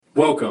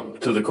Welcome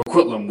to the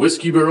Coquitlam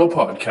Whiskey Barrel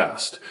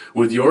Podcast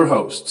with your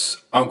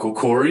hosts, Uncle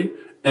Corey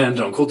and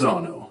Uncle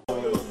Dono.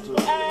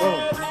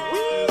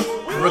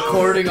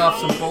 Recording off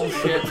some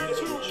bullshit.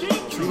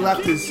 He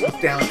left his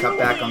Stanley Cup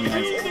back on the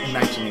ice in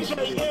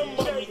 1980.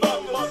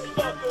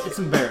 It's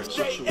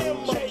embarrassing.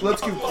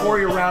 Let's give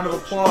Corey a round of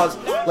applause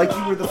like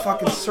you were the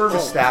fucking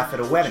service staff at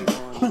a wedding.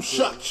 Who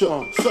shot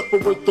ya?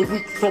 Separate the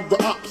weak from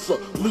the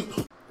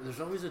obsolete.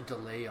 There's always a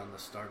delay on the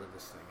start of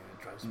this thing, and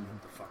it drives me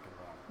up the fucking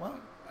wall. Well,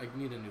 I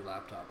need a new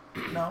laptop.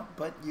 no,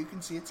 but you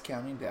can see it's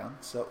counting down,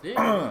 so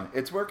Yeah.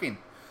 it's working.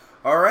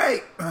 All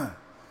right,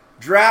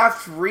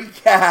 draft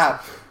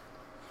recap.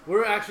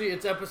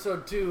 It's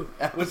episode 2,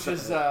 which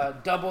is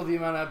double the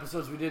amount of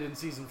episodes we did in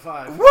season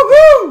 5.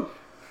 Woohoo!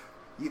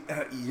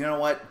 You know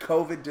what?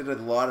 COVID did a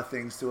lot of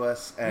things to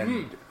us,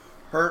 and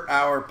hurt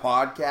our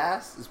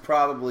podcast is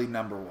probably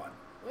number one.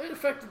 Well, it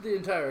affected the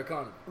entire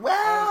economy.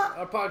 Well,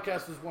 Our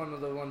podcast was one of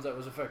the ones that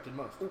was affected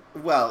most.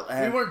 well,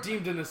 We weren't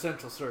deemed an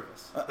essential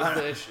service. That's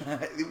the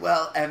issue.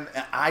 well, and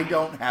I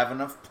don't have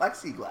enough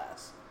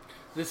plexiglass.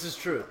 This is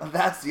true.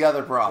 That's the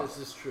other problem. This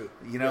is true.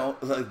 You know,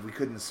 like we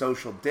couldn't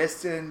social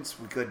distance.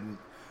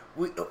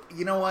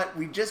 You know what?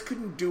 We just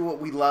couldn't do what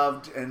we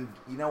loved. And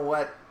you know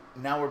what?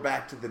 Now we're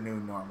back to the new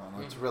normal.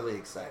 And it's really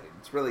exciting.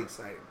 It's really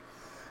exciting.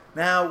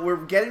 Now we're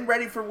getting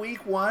ready for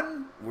week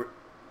 1.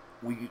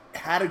 We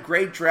had a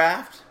great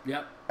draft.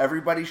 Yep.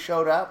 Everybody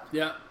showed up.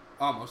 Yep.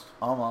 Almost.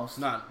 Almost.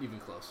 Not even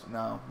close.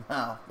 No.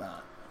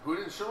 Who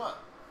didn't show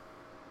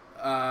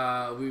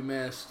up? We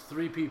missed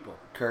 3 people.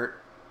 Kurt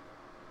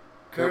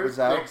Kurt was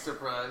out. Big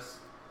surprise.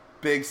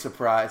 Big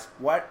surprise.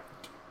 What?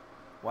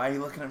 Why are you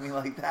looking at me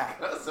like that?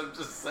 I'm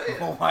just saying.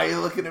 Why are you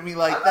looking at me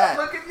like I'm that?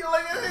 not looking at you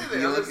like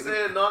anything. You I'm look just at-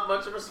 saying not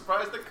much of a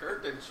surprise that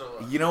Kurt didn't show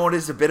up. You know what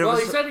is a bit of Well,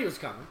 a he said he was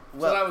coming,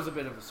 Well- so that was a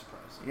bit of a surprise.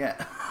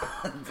 Yeah.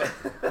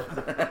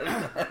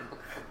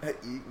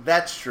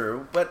 That's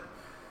true, but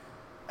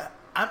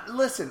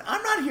listen,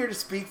 I'm not here to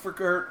speak for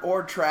Kurt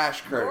or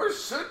trash Kurt. Or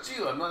should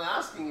you? I'm not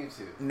asking you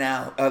to.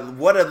 Now,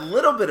 what a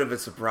little bit of a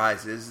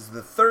surprise is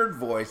the third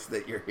voice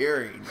that you're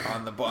hearing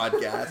on the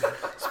podcast,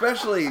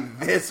 especially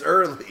this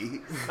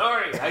early.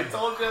 Sorry, I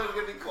told you I was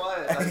going to be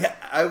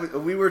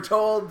quiet. We were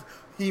told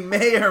he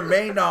may or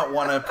may not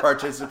want to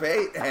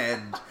participate,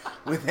 and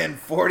within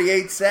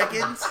 48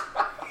 seconds,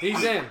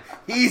 He's in.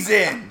 he's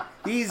in.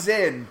 He's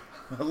in.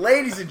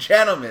 Ladies and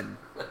gentlemen,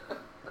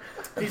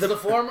 He's the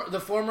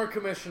former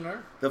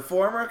commissioner. the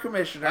former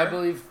commissioner. I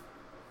believe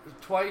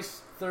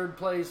twice third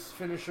place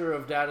finisher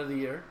of Dad of the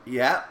Year.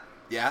 Yeah.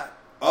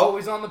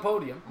 Always on the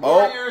podium.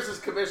 More Oh. years as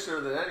commissioner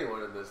than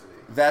anyone in this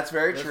league. That's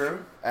very That's true.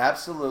 true.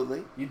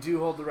 Absolutely. You do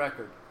hold the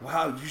record.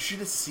 Wow, you should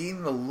have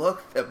seen the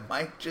look that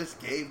Mike just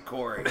gave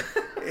Corey.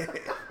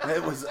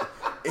 It was,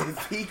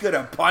 if he could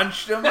have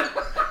punched him,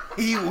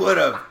 he would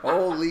have.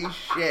 Holy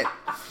shit.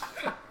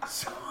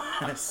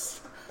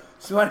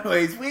 So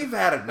anyways, we've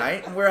had a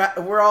night and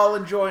we're all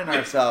enjoying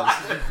ourselves.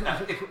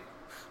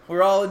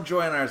 We're all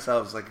enjoying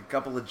ourselves like a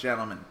couple of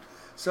gentlemen.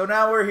 So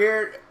now we're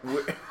here.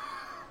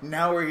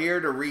 Now we're here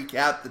to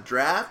recap the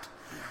draft,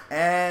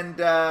 and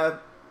My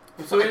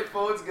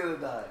phone's going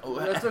to die.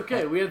 That's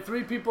okay. We had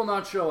 3 people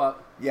not show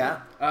up.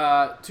 yeah,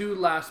 2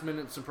 last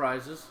minute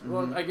surprises.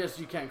 Well, I guess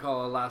you can't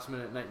call a last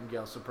minute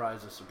Nightingale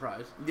surprise a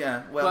surprise.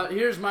 yeah. Well, But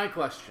here's my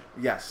question.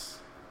 yes.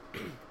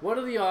 What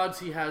are the odds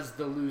he has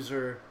the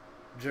loser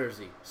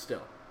jersey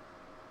still?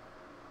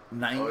 Oh, he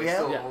Nightingale.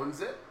 still Yeah.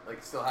 owns it?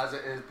 Like, still has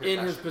it in his possession?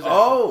 In his possession.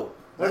 Oh,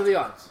 What are the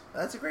odds?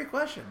 That's a great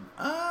question.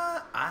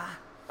 I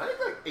think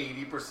like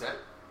 80%.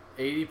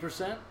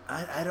 80%?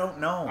 I don't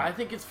know. I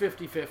think it's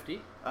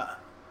 50-50.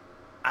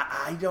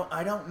 I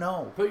don't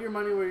know. Put your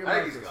money where your I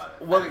mouth think he's is. got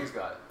it. Well- I think he's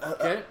got it.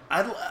 Okay.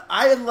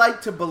 I'd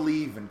like to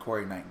believe in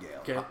Corey Nightingale.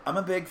 Okay. I'm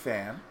a big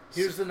fan.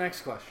 Here's the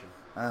next question.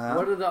 Uh-huh.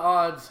 What are the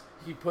odds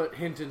he put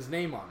Hinton's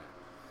name on it?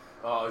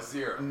 Oh,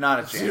 0. Not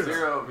a chance.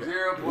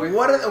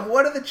 0.0.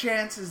 What are the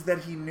chances that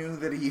he knew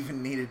that he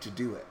even needed to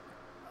do it?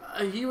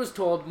 He was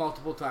told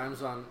multiple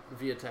times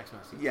via text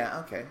message.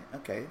 Yeah.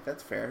 Okay,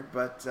 that's fair.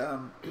 But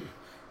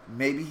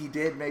maybe he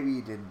did. Maybe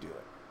he didn't do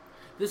it.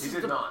 This He is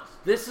did not.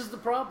 This is the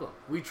problem.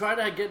 We try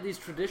to get these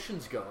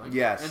traditions going.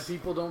 Yes. And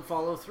people don't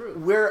follow through.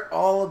 We're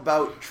all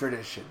about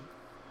tradition.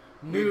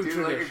 New We do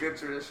tradition. like a good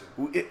tradition.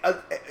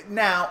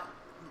 Now,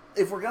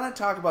 if we're gonna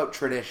talk about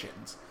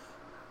traditions,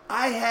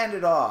 I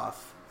handed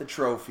off the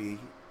trophy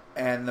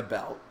and the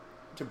belt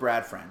to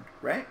Brad Friend,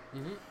 right?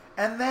 Mhm.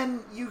 And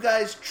then you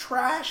guys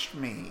trashed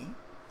me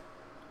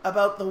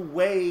about the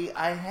way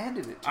I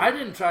handed it to I you.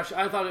 didn't trash.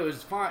 I thought it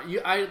was fine.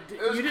 It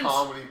was you didn't.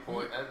 comedy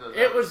point.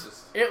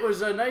 It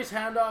was a nice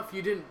handoff.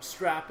 You didn't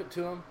strap it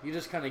to him. You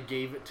just kind of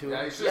gave it to Yeah,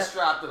 him. you should have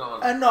strapped it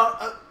on. And no,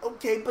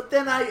 okay, but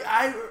then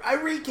I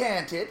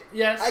recanted.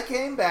 Yes. I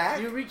came back.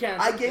 You recanted,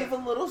 I gave yeah.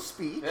 a little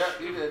speech. Yeah,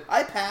 you did.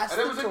 I passed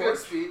And it the was a torch. good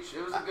speech.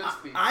 It was a good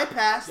speech. I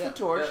passed Yeah. the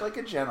torch Yeah. like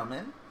a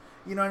gentleman.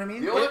 You know what I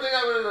mean? The only thing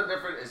I would have done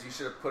different is you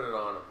should have put it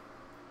on him.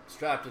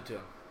 Strapped it to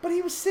him. But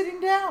he was sitting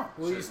down.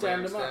 Will you Should've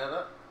stand made him up? stand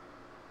up.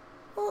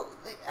 Well,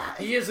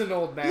 He is an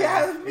old man.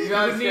 Yeah, he he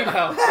would need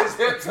help. His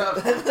hips up.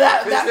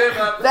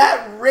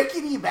 that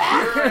rickety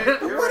back. You're right,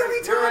 you're What are we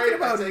right, you're talking right.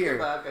 about I take here? it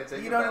back, I take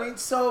You it know what I back. mean?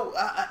 So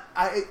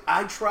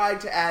I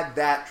tried to add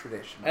that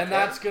tradition, And okay?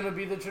 that's going to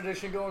be the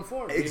tradition going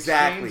forward. We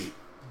Exactly. exchange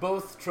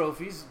both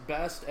trophies,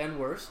 best and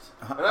worst,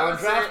 And I on would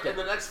draft say day. in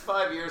the next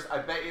 5 years, I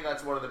bet you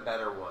that's one of the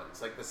better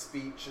ones, like the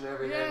speech and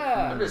everything.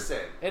 Yeah. I'm just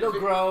saying. It'll If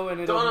you- grow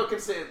and it'll- Dono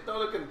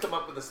can come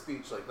up with a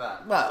speech like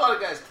that. Well- a lot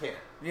of guys can't.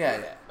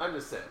 Yeah. I'm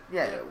just saying.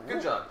 Yeah.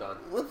 Good job, Don.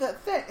 Well,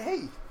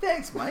 hey,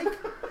 thanks, Mike.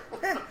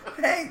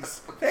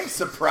 thanks,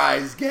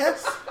 surprise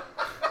guest.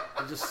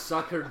 You just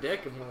suck her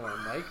dick and more,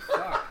 Mike.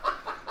 Fuck.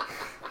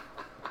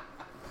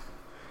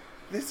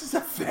 This is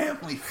a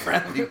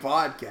family-friendly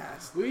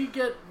podcast. We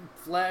get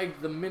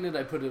flagged the minute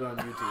I put it on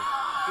YouTube.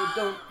 But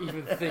don't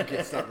even think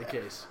it's not the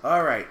case.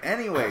 All right.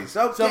 Anyways,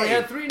 okay. So we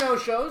had 3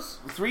 no-shows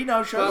 3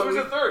 no-shows. Who was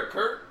the third?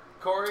 Kurt?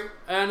 Corey?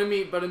 and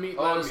Amit, but Amit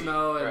Oh, let us Amit,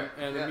 know, and, right,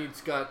 and yeah.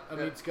 Amit's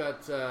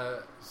got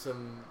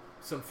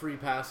some free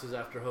passes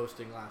after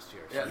hosting last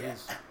year. So Yeah.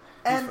 he's-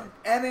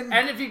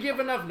 and if you give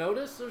enough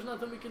notice, there's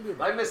nothing we can do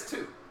about I it. missed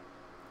 2.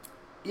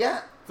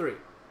 yeah. 3.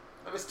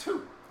 I missed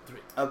 2.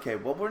 Okay.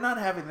 Well, we're not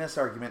having this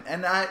argument,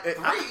 and 3?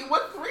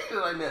 What 3 did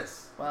I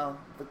miss? well,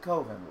 the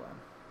COVID one.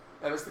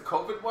 I missed the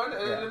COVID one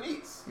and Yeah. the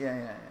meets.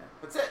 Yeah.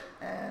 That's it.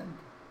 And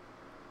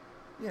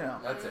you know,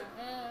 That's it.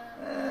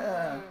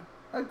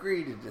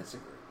 agree to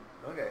disagree.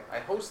 Okay. I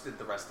hosted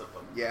the rest of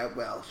them. Yeah.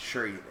 Well,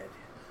 sure you did.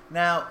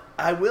 Now,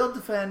 I will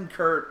defend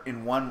Kurt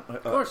in one.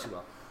 Of course you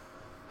will.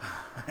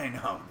 I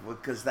know,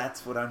 because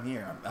that's what I'm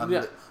here.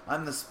 Yeah.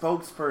 I'm the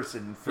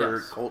spokesperson for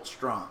Yes. Colt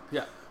Strong.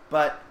 Yeah.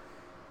 But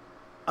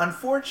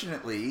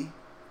unfortunately,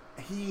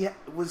 he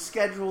was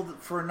scheduled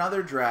for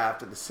another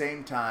draft at the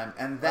same time,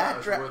 and that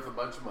was draft. worth a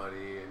bunch of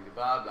money and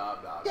blah blah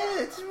blah. Yeah,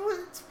 it's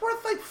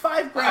worth like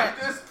 $5,000. I'm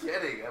just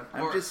kidding. Of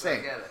course, I'm just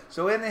saying. I get it.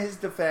 So in his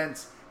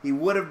defense, he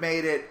would have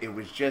made it. It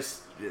was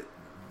just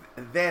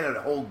they had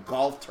a whole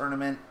golf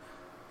tournament.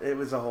 It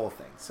was a whole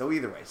thing. So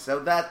either way, so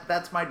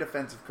that's my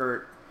defense of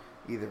Kurt.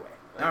 Either way,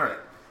 all Okay. right.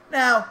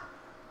 Now,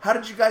 how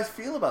did you guys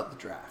feel about the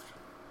draft?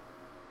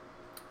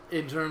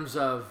 In terms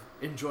of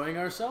enjoying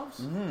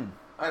ourselves,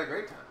 I had a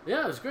great time.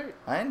 yeah, it was great.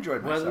 I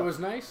enjoyed myself. Weather was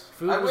nice.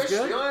 Food I was wish.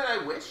 good. The only thing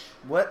I wish.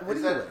 What do is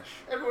you that wish?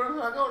 Everyone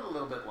hung out a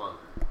little bit longer.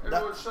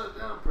 Everyone shut it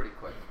down pretty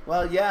quick.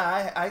 Well,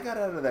 yeah, I got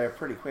out of there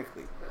pretty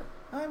quickly.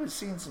 I was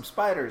seeing some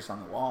spiders on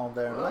the wall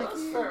there. Well, like,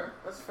 that's fair.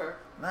 That's fair.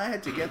 and I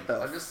had to get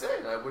those. I'm just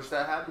saying. I wish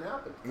that hadn't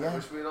happened. Yeah. I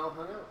wish we'd all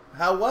hung out.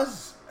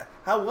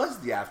 How was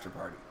the after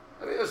party?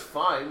 I mean, it was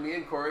fine. Me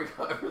and Corey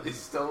got really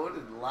stoned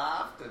and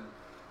laughed, and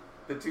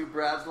the 2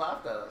 Brads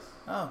laughed at us.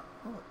 Oh,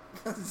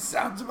 well,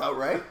 sounds about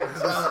right.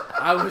 So,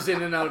 I was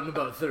in and out in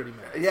about 30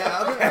 minutes.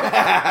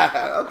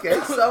 yeah, okay.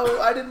 Okay,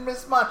 so I didn't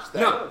miss much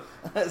then. No.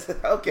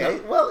 Okay,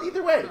 well,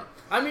 either way.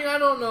 I mean, I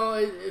don't know.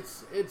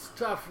 It's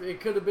tough. It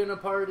could have been a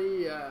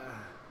party.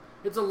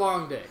 It's a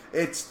long day.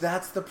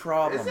 That's the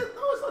problem. Is it?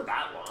 No, it's not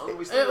that long.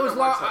 We It stayed was there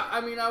long. one time. I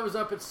mean, I was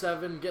up at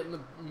 7, getting the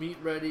meat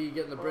ready,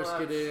 getting the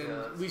brisket that's- in. yeah,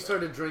 that's We fair.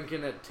 started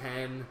drinking at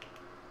 10.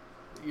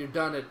 You're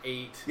done at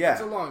 8. Yeah.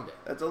 It's a long day.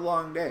 That's a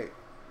long day.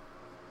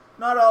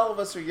 Not all of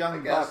us are I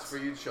young guess bucks. for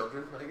you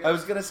children. I guess. I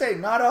was gonna say,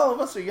 not all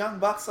of us are young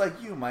bucks like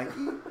you,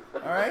 Mikey.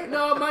 All right.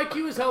 No,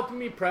 Mikey was helping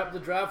me prep the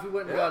draft. We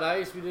went and Yeah. got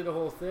ice. We did a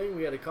whole thing.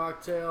 We had a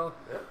cocktail.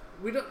 Yeah.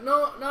 We don't.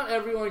 No, not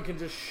everyone can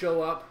just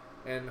show up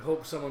and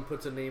hope someone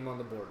puts a name on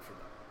the board for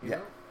them. You Yeah.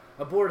 know?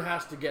 A board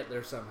has to get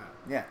there somehow.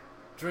 Yeah.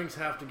 Drinks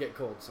have to get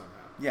cold somehow.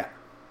 Yeah.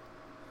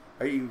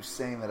 Are you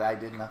saying that I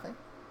did nothing?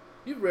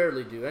 You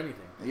rarely do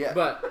anything. Yeah.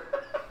 But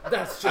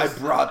that's I just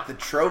brought the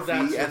trophy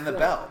that's your and the thing.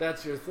 belt.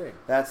 That's your thing.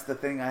 That's the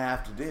thing I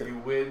have to do. You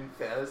win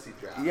fantasy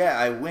draft. Yeah,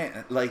 I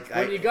went. Like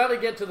When you got to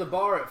get to the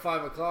bar at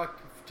 5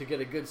 o'clock to get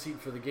a good seat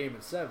for the game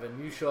at 7,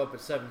 you show up at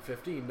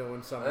 7:15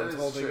 knowing someone's is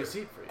holding true. a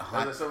seat for you.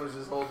 And then someone's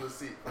just holding the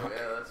seat. Oh,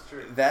 yeah, that's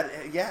true.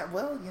 Yeah,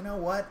 well, you know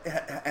what?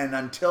 And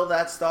until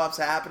that stops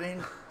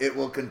happening, it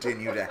will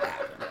continue to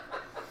happen.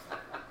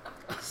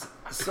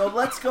 So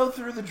let's go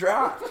through the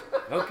draft.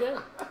 Okay,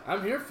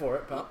 I'm here for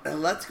it, pal.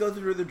 Let's go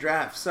through the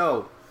draft.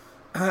 So,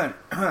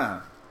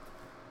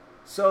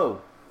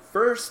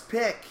 first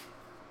pick,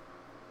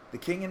 the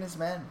King and his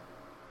men,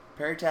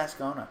 Perry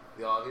Tascona.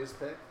 The obvious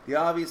pick. The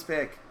obvious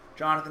pick,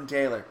 Jonathan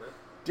Taylor.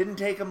 Didn't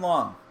take him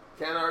long.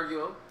 Can't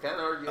argue him. Can't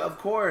argue him. Of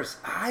course,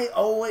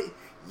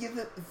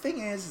 the thing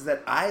is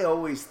that I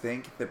always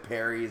think that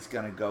Perry is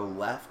going to go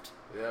left.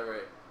 Yeah,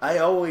 right. I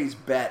always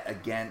bet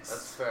against.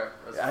 That's fair.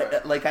 That's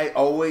fair. I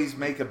always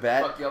make a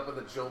bet. Fuck you up with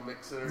a Joe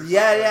Mixon or something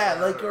Yeah,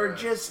 like that, or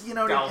just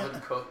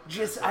Dalvin Cook.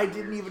 Just I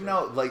didn't even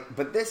know.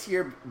 But this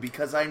year,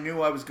 because I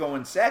knew I was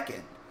going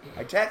second,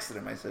 I texted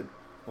him. I said,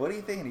 "What do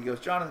you think?" And he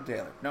goes, "Jonathan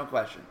Taylor, no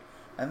question."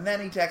 And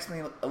then he texted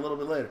me a little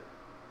bit later.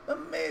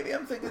 Maybe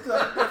I'm thinking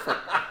something different.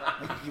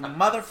 Like, you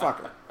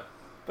motherfucker.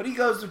 But he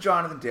goes to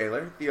Jonathan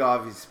Taylor, the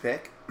obvious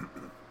pick.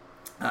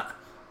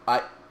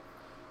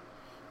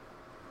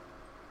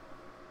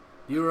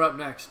 You were up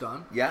next,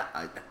 Don.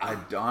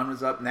 Don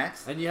was up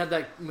next. And you had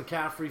that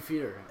McCaffrey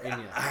fear in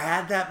you. I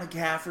had that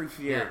McCaffrey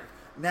fear. Yeah.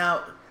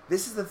 Now,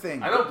 This is the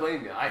thing. I don't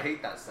blame you. I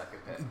hate that second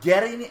pick.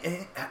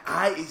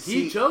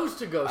 He chose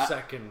to go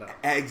second, though.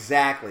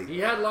 Exactly. He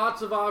had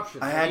lots of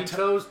options. He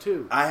chose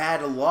two. I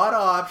had a lot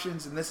of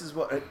options, and this is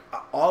what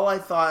all I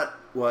thought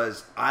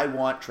was I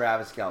want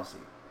Travis Kelce,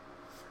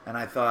 and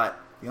I thought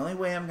the only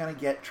way I'm going to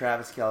get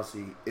Travis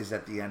Kelce is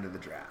at the end of the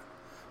draft.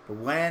 But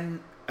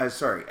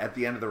at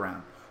the end of the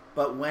round.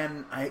 But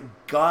when I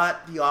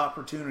got the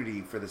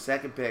opportunity for the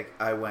second pick,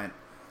 I went,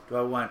 do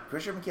I want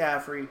Christian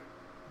McCaffrey,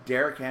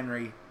 Derrick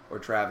Henry, or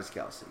Travis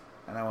Kelce?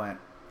 And I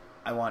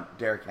want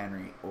Derrick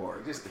Henry or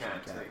You just Christian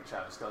can't McCaffrey. take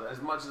Travis Kelce.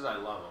 As much as I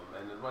love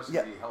him, and as much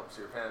as he helps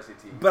your fantasy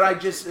team. But I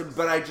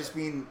just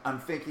mean I'm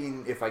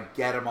thinking if I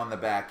get him on the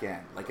back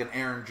end, like an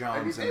Aaron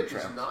Jones and and you did,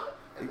 Travis. not?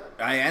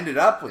 I ended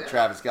up with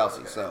Travis Kelce,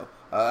 okay. so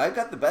I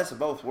got the best of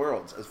both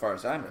worlds as far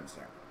as I'm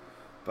concerned.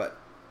 But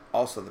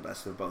also the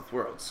best of both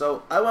worlds.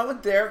 So I went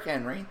with Derrick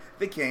Henry,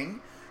 the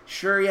king.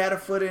 Sure, he had a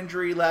foot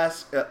injury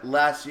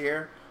last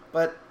year,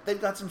 but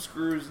they've got some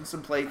screws and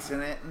some plates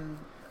in it, and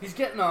He's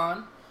getting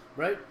on,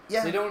 right?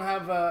 Yeah. They don't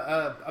have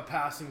a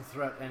passing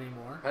threat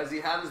anymore. Has he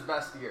had his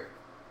best year?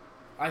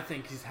 I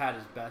think he's had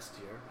his best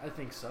year. I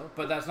think so.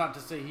 But that's not to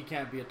say he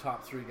can't be a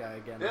top 3 guy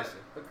again Yeah, this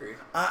year. agreed.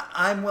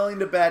 I'm willing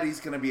to bet he's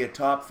going to be a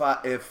top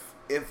 5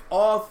 if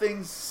all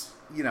things,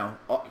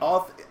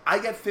 I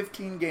get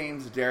 15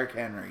 games of Derrick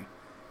Henry.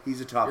 He's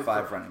a top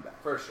 5 running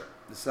back. For sure.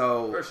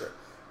 So, For sure.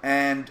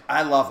 and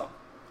I love him.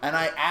 And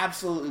I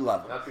absolutely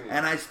love him. Nothing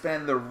And I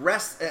spend the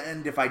rest,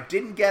 and if I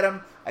didn't get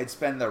him, I'd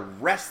spend the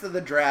rest of the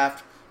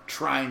draft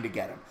trying to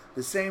get him.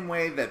 The same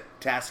way that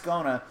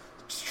Tascona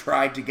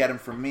tried to get him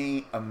for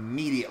me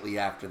immediately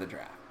after the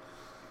draft.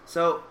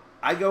 So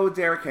I go with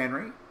Derrick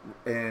Henry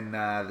in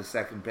the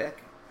second pick.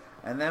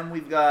 And then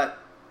we've got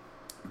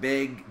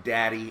Big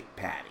Daddy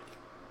Patty.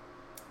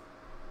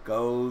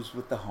 Goes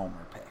with the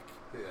homer pick.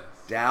 Yes.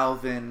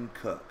 Dalvin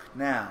Cook.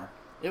 Now,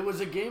 It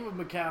was a game of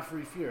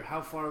McCaffrey fear.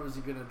 How far was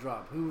he going to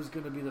drop? Who was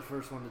going to be the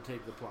first one to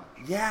take the plunge?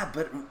 yeah,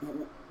 but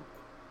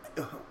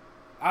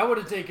I would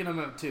have taken him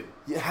at 2.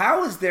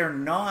 how is there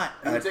not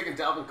You were taking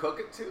Dalvin Cook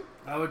at 2?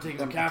 I would take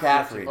The McCaffrey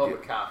at 2. McCaffrey. Oh,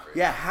 Dude. McCaffrey.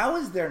 Yeah, how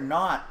is there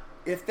not?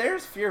 If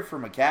there's fear for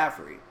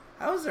McCaffrey,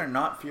 how is there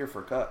not fear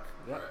for Cook?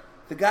 Yep. Right.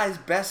 The guy's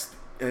best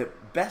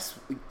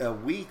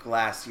week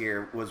last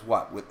year was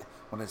what?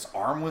 When his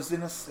arm was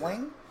in a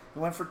sling, he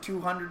went for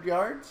 200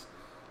 yards.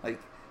 Like,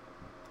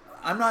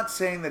 I'm not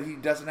saying that he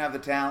doesn't have the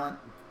talent,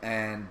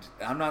 and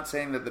I'm not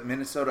saying that the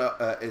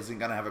Minnesota isn't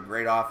going to have a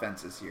great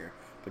offense this year.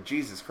 But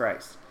Jesus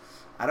Christ,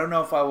 I don't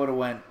know if I would have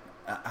went.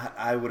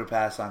 I would have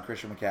passed on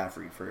Christian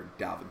McCaffrey for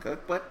Dalvin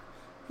Cook, but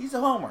he's a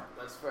homer.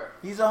 That's fair.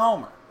 He's a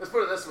homer. Let's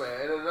put it this way.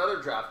 In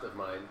another draft of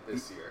mine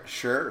this year,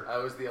 Sure. I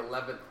was the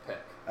 11th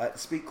pick.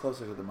 Speak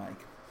closer to the mic.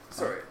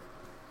 Sorry.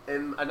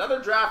 In another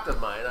draft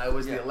of mine, I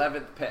was Yeah. the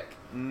 11th pick.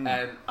 And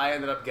I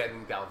ended up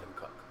getting Dalvin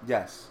Cook.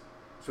 Yes.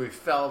 So he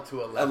fell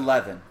to 11.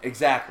 11.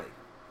 Exactly.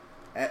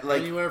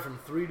 Anywhere from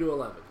 3 to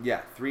 11.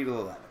 Yeah, 3 to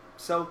 11.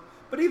 So,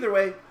 but either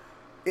way,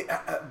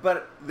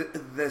 but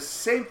the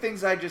same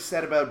things I just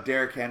said about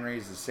Derrick Henry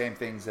is the same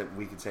things that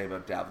we could say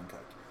about Dalvin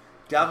Cook.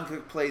 Dalvin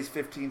Cook plays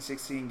 15,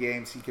 16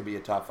 games. He could be a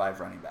top 5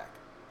 running back.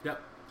 Yep.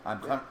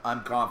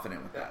 I'm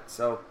confident with that.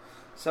 So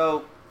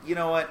you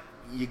know what?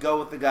 You go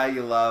with the guy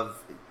you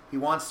love. He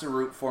wants to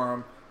root for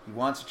him. He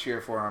wants to cheer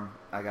for him.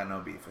 I got no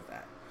beef with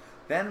that.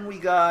 Then we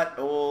got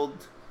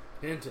old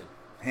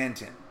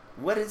Hinton.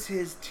 What is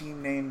his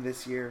team name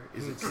this year?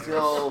 Is it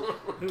still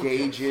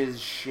Gage's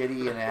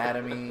Shitty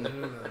Anatomy? Who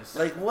knows?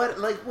 Like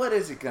what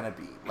is it gonna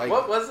be? Like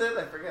What was it?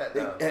 I forget.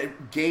 No.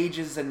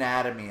 Gage's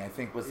Anatomy, I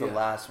think, was the Yeah.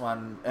 last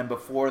one, and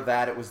before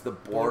that, it was the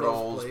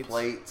Bortles Bortles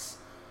plates.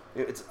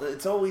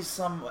 It's always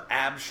some I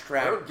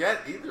abstract. don't get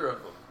either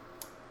of them.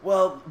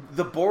 Well,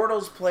 the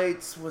Bortles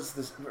plates was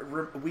this.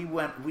 We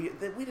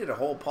did a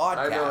whole podcast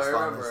I know, I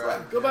on this. remember.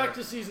 Like, Go back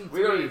to season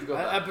 3, We don't need to go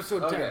back.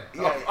 episode 10. Okay.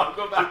 Yeah. I'll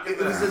go back in it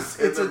was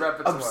there. it's In an the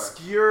repertoire.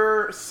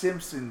 obscure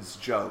Simpsons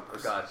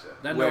joke. Gotcha.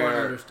 That no one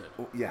understood.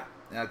 Yeah.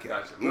 Okay.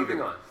 Gotcha.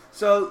 Moving on.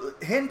 So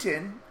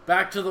Hinton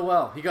Back to the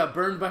well. He got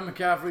burned by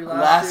McCaffrey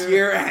last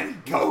year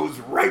and goes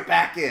right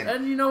back in.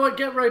 And you know what?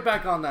 Get right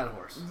back on that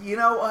horse. You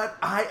know what?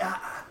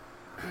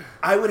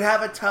 I would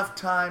have a tough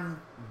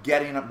time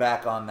getting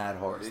back on that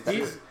horse.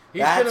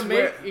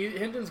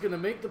 Hinton's gonna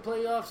make the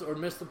playoffs or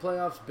miss the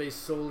playoffs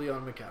based solely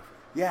on McCaffrey.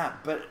 Yeah,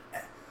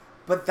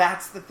 but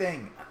that's the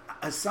thing.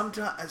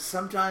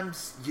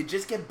 Sometimes you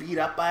just get beat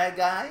up by a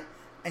guy,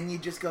 and you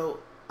just go,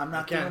 "I'm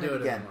not doing can't it do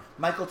it again." anymore.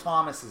 Michael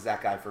Thomas is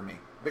that guy for me.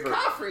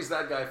 McCaffrey's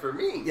that guy for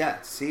me.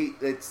 Yeah, see,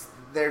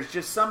 there's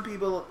just some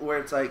people where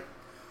it's like,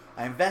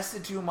 I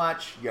invested too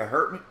much. You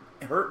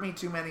hurt me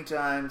too many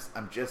times.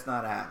 I'm just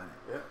not having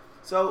it. Yeah.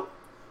 So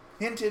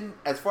Hinton,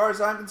 as far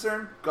as I'm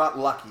concerned, got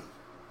lucky.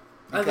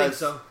 I think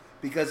so.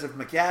 Because if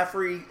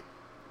McCaffrey,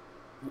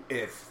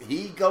 if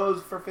he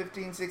goes for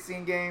 15,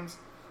 16 games,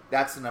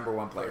 that's the number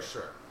one player. For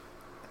sure.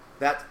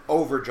 That's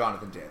over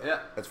Jonathan Taylor. Yeah.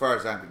 As far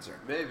as I'm concerned.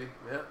 Maybe.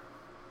 Yeah.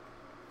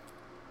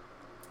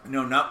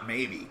 No, not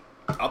maybe.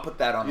 I'll put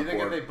that on You the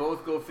think board. if they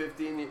both go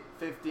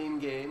 15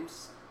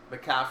 games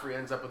McCaffrey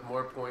ends up with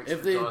more points. If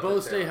for they Jonathan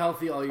both stay Taylor.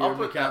 healthy all year, I'll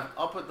put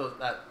McCaffrey.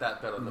 that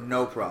bet on the board.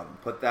 No problem.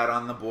 Put that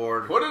on the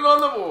board. Put it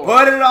on the board.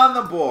 Put it on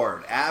the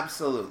board.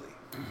 Absolutely.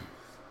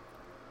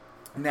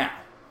 Now,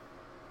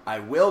 I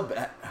will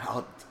bet.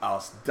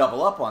 I'll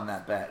double up on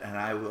that bet, and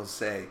I will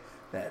say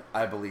that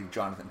I believe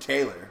Jonathan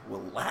Taylor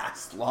will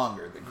last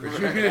longer than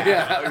Christian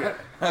McCaffrey.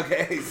 Yeah.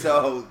 Okay,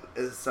 so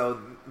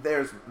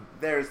there's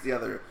the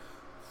other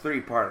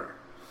three-parter.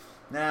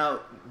 Now,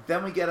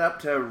 then we get up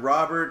to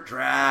Robert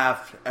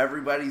Draft,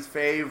 everybody's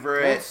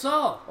favorite. Old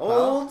Saul.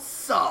 Old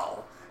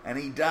Saul. And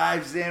he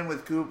dives in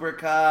with Cooper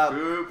Kupp.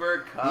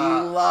 Cooper He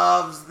Kupp.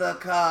 loves the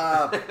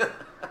cup.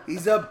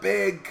 He's a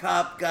big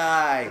cup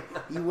guy.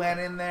 He went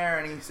in there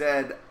and he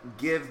said,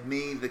 "Give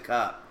me the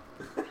cup."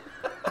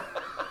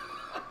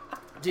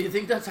 Do you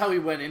think that's how he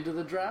went into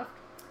the draft?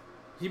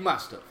 He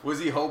must have. Was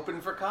he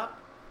hoping for Kupp?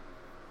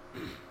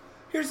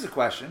 Here's the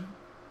question.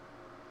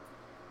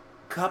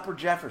 Cup or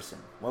Jefferson?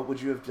 What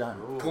would you have done?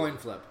 Ooh. Coin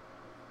flip.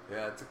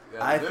 Yeah,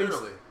 I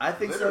literally.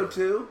 think so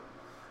too.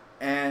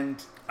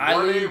 And I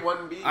 1A, lean,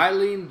 1B. I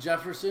lean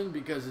Jefferson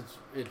because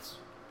it's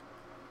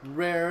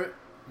rare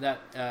that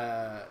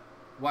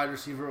wide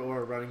receiver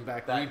or running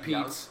back That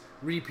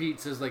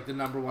repeats as like the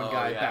number one Oh,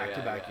 guy yeah, back yeah,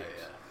 to back yeah, years.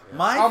 yeah.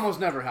 my Almost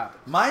never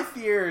happens. my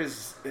fear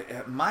is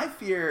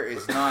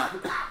not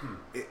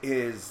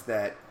is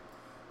that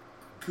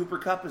Cooper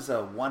Kupp is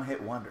a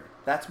one-hit wonder.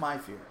 That's my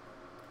fear.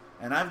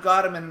 And I've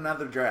got him in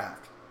another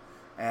draft.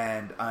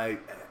 And I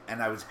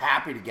was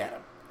happy to get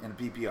him in a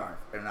PPR.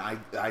 And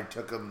I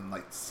took him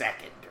like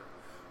second.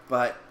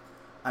 But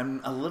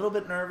I'm a little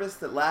bit nervous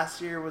that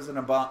last year was an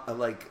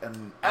Anomaly?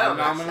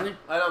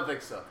 I don't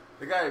think so.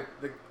 The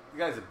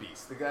guy's a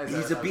beast. The guy's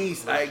he's a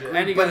beast. I legit- agree.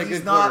 And he got but a he's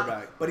good not.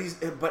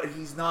 quarterback. But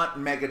he's not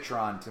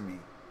Megatron to me.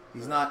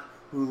 He's not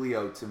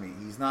Julio to me.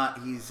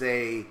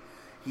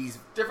 He's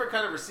different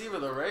kind of receiver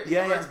though, right?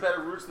 Yeah, He runs yeah.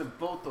 better routes than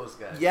both those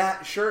guys.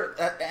 yeah, sure,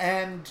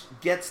 and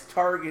gets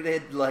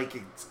targeted like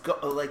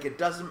it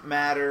doesn't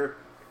matter.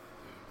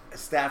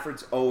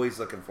 Stafford's always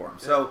looking for him,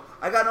 so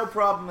I got no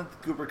problem with the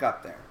Cooper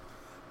Kupp there.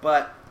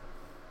 But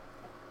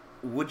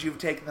would you have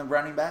taken the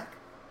running back,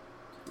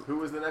 Who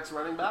was the next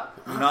running back?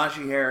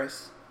 Najee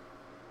Harris?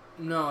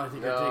 No, I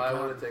think No, I I would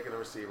take have taken a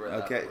receiver.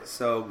 At Okay, that point.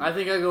 so I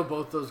think I go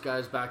both those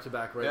guys back to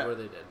back right Yeah. where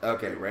they did.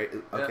 okay, right,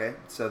 okay,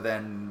 so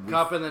then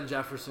Kupp and then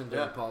Jefferson to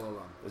Yeah. Paul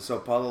alone. so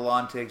Paul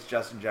Lalonde takes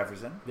Justin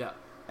Jefferson. Yeah.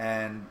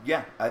 And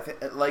yeah, I think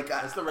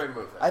That's the right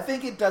move. I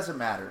think it doesn't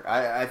matter.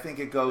 I think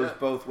it goes Yeah.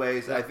 both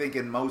ways. Yeah. I think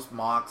in most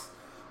mocks,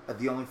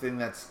 the only thing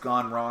that's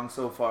gone wrong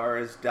so far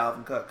is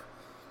Dalvin Cook.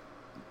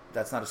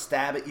 That's not a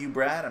stab at you,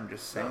 Brad. I'm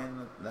just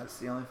saying that's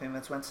the only thing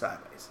that's went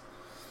sideways.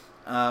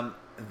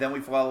 Then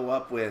we follow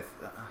up with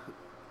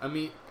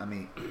Amit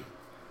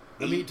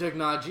took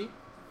Najee.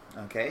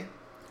 Okay,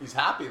 He's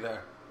happy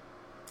there.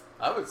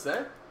 I would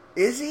say.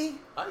 is he?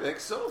 I think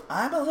so.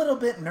 I'm a little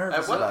bit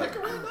nervous At what about pick it.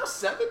 are we at now?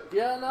 7?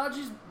 Yeah,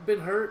 Najee's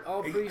been hurt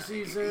all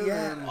preseason.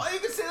 Yeah. And Oh, you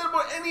can say that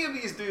about any of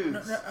these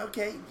dudes. No,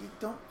 okay, you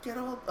don't get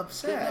all getting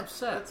upset.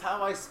 upset. That's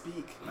how I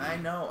speak. I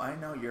know.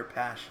 You're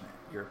passionate.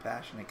 You're a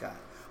passionate guy.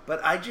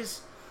 But I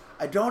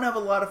don't have a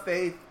lot of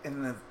faith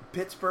in the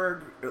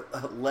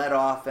Pittsburgh-led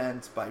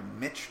offense by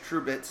Mitch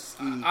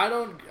Trubisky. I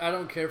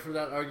don't care for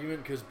that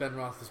argument because Ben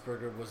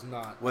Roethlisberger was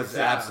not. Was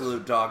Exactly.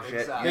 absolute dog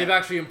shit. Exactly. They've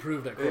actually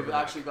improved at They've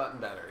quarterback. actually gotten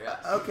better,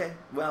 yes. Okay,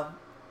 well,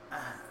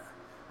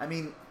 I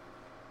mean,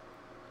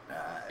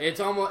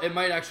 It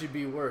might actually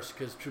be worse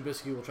because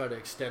Trubisky will try to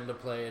extend a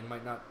play and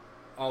might not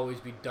always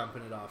be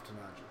dumping it off to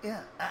Najee.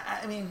 yeah.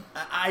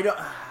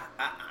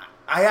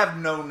 I have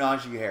no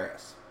Najee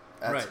Harris.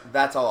 Right.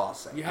 That's all I'll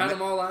say. You had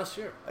him all last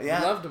year. Yeah.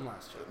 You loved him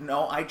last year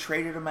No, I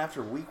traded him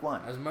after week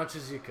 1. as much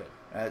as you could.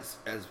 As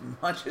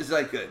much as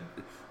I could.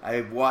 I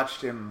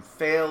watched him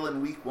fail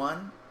in week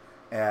 1.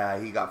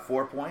 He got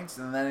 4 points,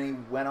 and then he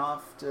went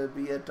off to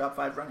be a top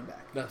 5 running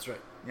back. That's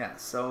right. Yeah,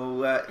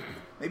 so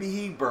maybe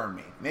he burned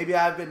me. Maybe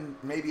I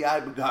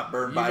got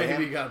burned You by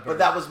maybe him. got But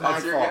burned. that was my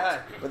That's your fault. guy.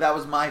 But that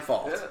was my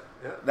fault. Yeah,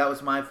 yeah. That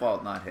was my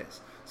fault, not his.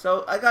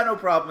 So I got no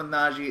problem with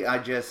Najee.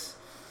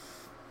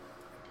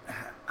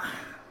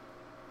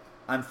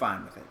 I'm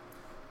fine with it.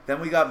 Then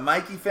we got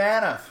Mikey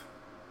Fanoff.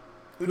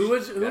 Who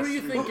Yes. are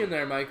you thinking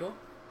there, Michael?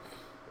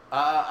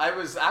 I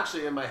was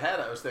actually in my head.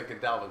 I was thinking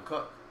Dalvin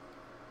Cook.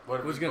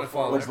 Was gonna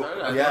before fall we there.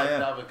 started, I Yeah,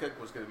 thought Dalvin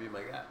Cook was going to be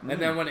my guy.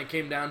 And then when it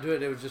came down to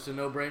it, it was just a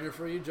no-brainer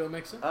for you, Joe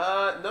Mixon.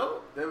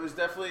 No, it was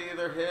definitely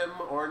either him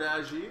or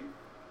Najee.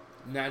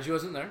 Najee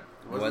wasn't there.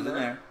 Wasn't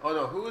there. Oh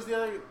no, who was the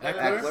other?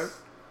 Eckler?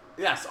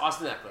 Yes,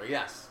 Austin Eckler.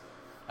 Yes,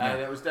 and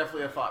it was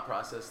definitely a thought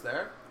process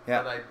there.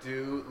 Yeah. But I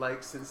do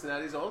like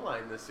Cincinnati's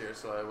O-line this year,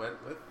 so I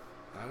went with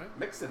All right.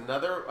 Mixon.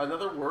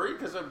 Another worry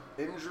because of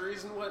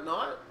injuries and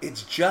whatnot.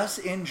 It's just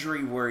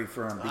injury worry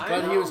for him. I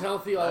But he know. was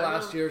healthy all I know.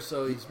 last year,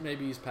 so he's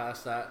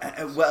past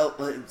that. Well,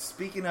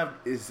 speaking of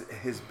is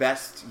his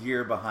best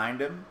year behind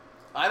him,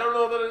 I don't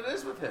know that it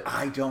is with him.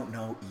 I don't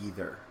know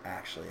either,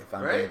 actually, if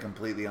I'm Right? being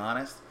completely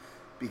honest.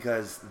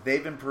 because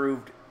they've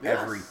improved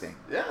everything.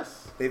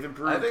 Yes. They've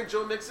improved. I think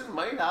Joe Mixon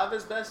might have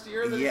his best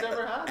year that he's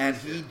ever had. And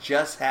this he year.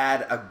 just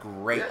had a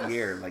great Yes.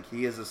 year. Like,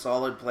 he is a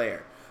solid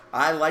player.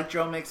 I like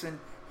Joe Mixon.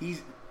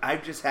 I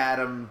just had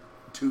him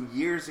 2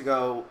 years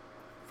ago.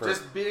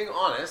 Just being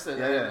honest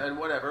and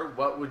whatever,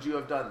 what would you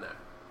have done there?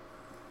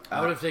 I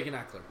would have taken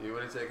Eckler. You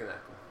would have taken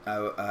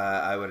Eckler.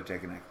 I would have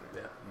taken Eckler.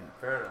 Yeah.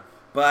 Fair enough.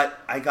 But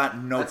I got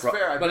no That's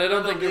problem. fair. But I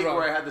don't been in think a you're league wrong.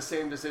 where I had the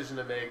same decision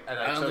to make, and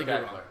I don't took think you're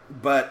Eckler. wrong.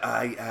 But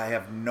I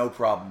have no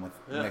problem with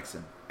Yeah.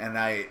 Mixon, and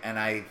I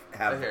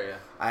have I hear ya.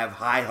 I have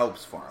high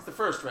hopes for him. It's the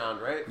first round,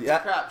 right? It's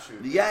Yeah, a crapshoot.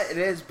 Yeah, it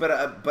is. But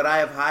I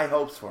have high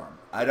hopes for him.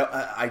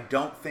 I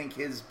don't think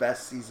his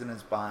best season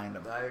is behind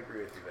him, I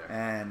agree with you there.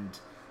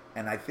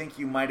 and I think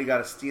you might have got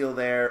a steal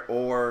there,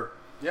 or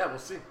Yeah, we'll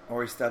see.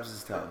 he stubs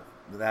his toe.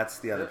 That's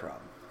the other Yeah.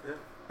 problem. Yeah.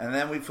 And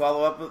then we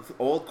follow up with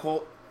old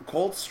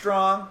Colt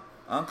Strong,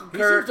 Uncle He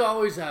Kurt. seems to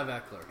always have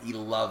Eckler. He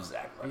loves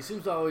Eckler. He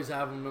seems to always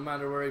have him, no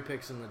matter where he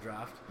picks in the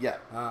draft. Yeah,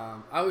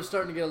 I was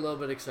starting to get a little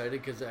bit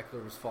excited because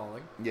Eckler was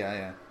falling,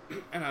 yeah,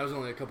 and I was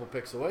only a couple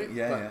picks away.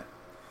 yeah, but,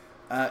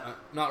 yeah.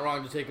 Not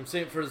wrong to take him.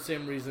 Same for the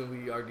same reason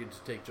we argued to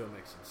take Joe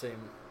Mixon. Same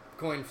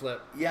coin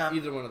flip. Yeah.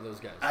 Either one of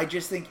those guys. I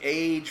just think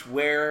age,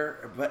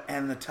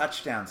 and the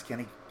touchdowns.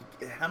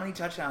 How many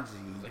touchdowns did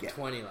he like get?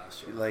 20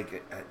 last year.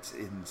 Like, it's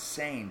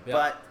insane. Yeah.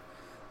 But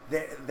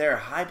they're a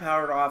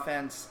high-powered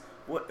offense.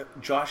 What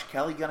Josh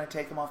Kelly gonna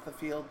take him off the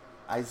field?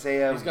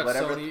 Isaiah, He's got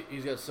whatever.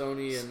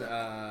 Sony and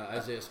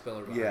Isaiah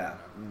Spiller. behind Yeah,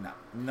 him no,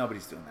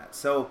 nobody's doing that.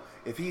 So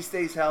if he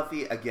stays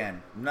healthy,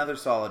 again, another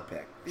solid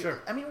pick. Sure.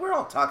 I mean, we're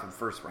all talking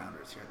first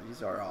rounders here.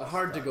 These are all now.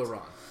 Hard to go studs.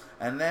 wrong.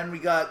 And then we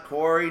got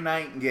Corey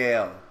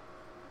Nightingale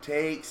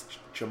takes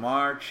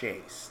Jamar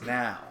Chase.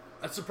 Now,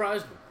 That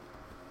surprised me.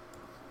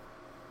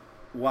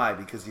 why?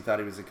 Because he thought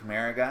he was a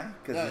Kamara guy?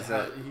 Because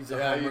He's a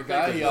Yeah, homer you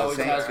guy. think He he's a always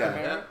Saints has guy.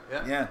 Kamara.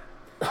 Yeah.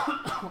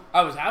 yeah.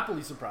 I was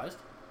happily surprised.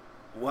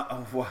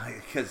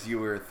 Why? Because you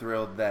were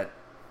thrilled that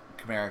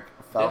Kamara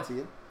fell Yeah. to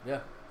you. Yeah.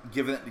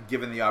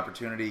 Given the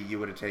opportunity, you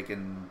would have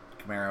taken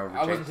Kamara over I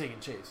Chase. wasn't taking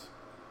Chase.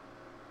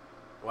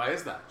 Why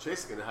is that? Chase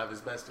is going to have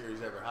his best year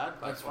he's ever had.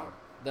 By That's far. fine.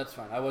 That's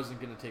fine. I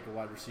wasn't going to take a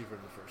wide receiver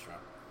in the first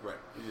round. Right.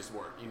 You just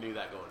weren't. You knew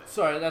that going in.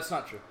 Sorry, that's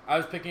not true. I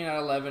was picking at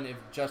 11. If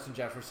Justin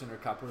Jefferson or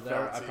Kupp were there,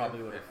 Felt I to probably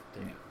you. would have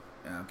taken Yeah. him.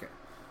 Yeah, okay.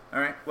 All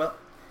right. Well,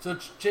 So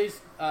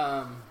Chase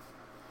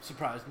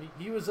surprised me.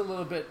 He was a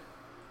little bit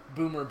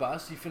boomer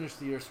bust. He finished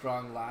the year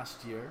strong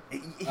last year.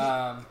 he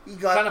Kind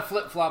got of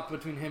flip-flopped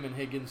between him and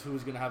Higgins, who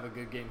was going to have a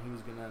good game, who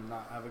was going to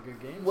not have a good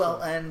game. well,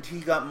 so- and he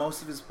got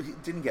most of his. He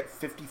didn't get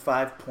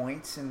 55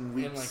 points in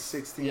week In, like,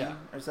 16 yeah.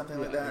 or something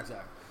yeah, like that.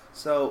 Exactly.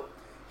 So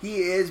he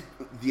is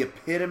the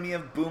epitome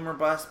of boomer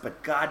bust,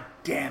 but god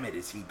damn it,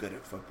 is he good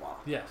at football?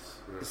 Yes.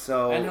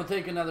 So And he'll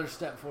take another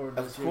step forward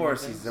this of year.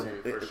 course you he's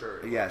think? a, For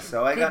sure. yeah.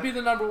 So I Could got be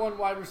the number one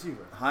wide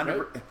receiver. 100.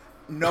 right?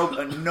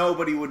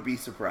 Nobody would be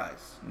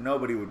surprised.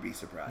 Nobody would be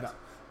surprised. No.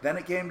 Then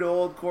it came to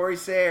old Corey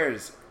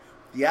Sayers,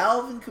 the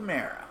Alvin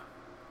Kamara.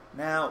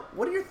 Now,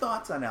 what are your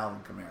thoughts on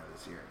Alvin Kamara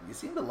this year? You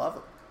seem to love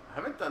him. I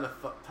haven't done a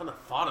ton of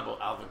thought about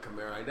Alvin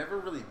Kamara. I never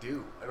really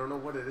do. I don't know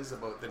what it is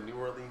about the New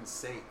Orleans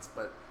Saints,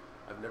 but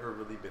I've never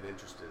really been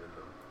interested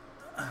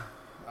in them.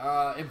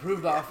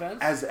 Improved offense.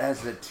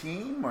 As a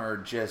team, or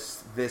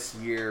just this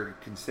year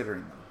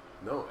considering them?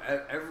 No,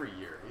 every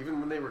year,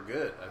 even when they were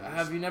good.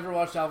 Have you never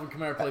watched Alvin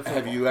Kamara play football?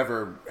 Have you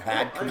ever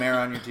had No, Kamara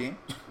on your team?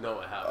 No,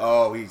 I haven't.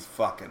 Oh, he's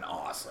fucking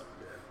awesome.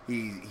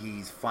 Yeah.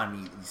 He's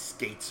fun. He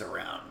skates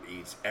around.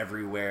 He's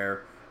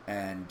everywhere,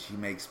 and he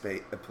makes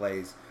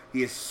plays.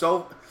 He is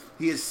so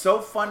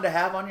fun to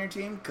have on your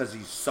team because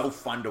he's so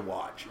fun to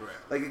watch. Right.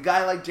 Like a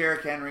guy like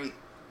Derrick Henry.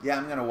 Yeah,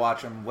 I'm gonna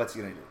watch him. What's he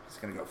gonna do? He's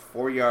gonna go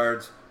 4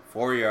 yards,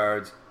 4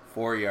 yards,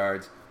 4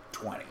 yards,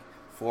 20.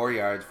 4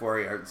 yards, 4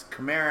 yards.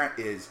 Kamara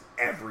is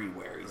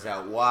everywhere. He's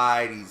out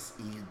wide. He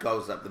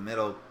goes up the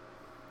middle.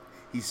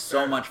 He's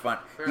so much fun.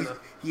 Fair enough.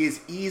 He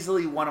is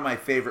easily one of my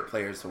favorite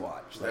players to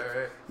watch. Like,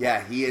 Right.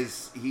 yeah, he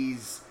is.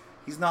 He's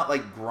not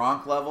like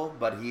Gronk level,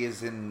 but he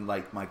is in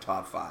like my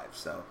top 5.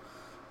 So,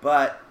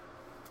 but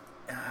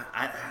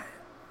I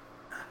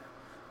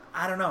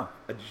don't know.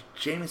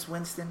 Jameis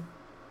Winston.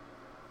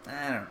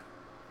 I don't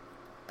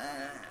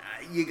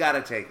know. You got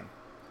to take him.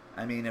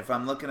 I mean, if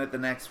I'm looking at the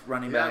next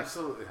running You back,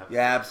 absolutely have to. you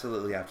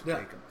absolutely have to Yeah.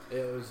 take him.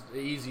 It was an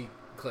easy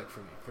click for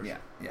me. For Yeah,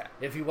 sure. yeah,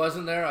 If he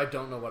wasn't there, I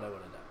don't know what I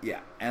would have done.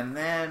 yeah. And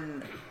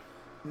then,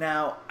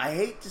 now, I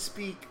hate to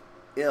speak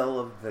ill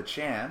of the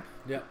champ,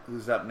 Yeah.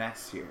 who's up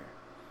next year.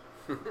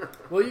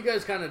 Well, you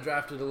guys kind of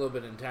drafted a little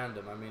bit in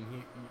tandem. I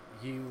mean,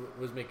 he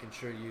was making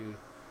sure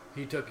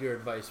he took your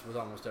advice with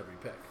almost every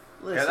pick.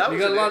 Listen, Yeah, that You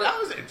was, got a lot of- that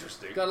was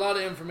interesting. Got a lot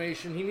of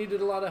information. He needed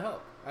a lot of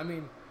help. I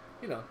mean,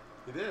 you know,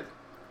 He did.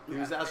 He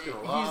was asking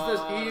a lot of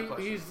questions.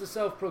 he's the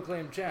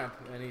self-proclaimed champ,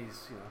 and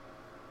he's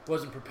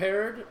wasn't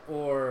prepared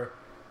or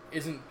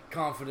isn't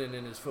confident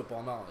in his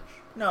football knowledge.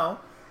 no,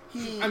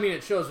 he. I mean,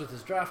 it shows with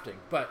his drafting,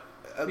 but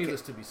Okay.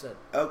 needless to be said.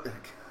 Oh,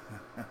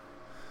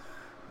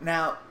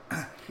 now,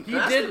 He Can I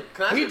ask did. you-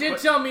 can I ask He you a did que-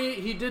 tell me.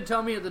 He did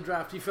tell me at the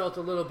draft he felt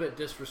a little bit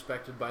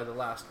disrespected by the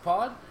last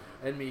pod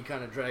and me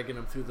kind of dragging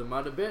him through the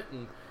mud a bit.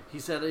 And he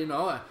said,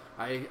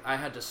 I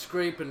had to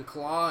scrape and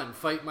claw and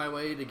fight my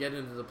way to get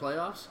into the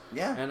playoffs.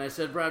 Yeah. And I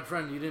said, Brad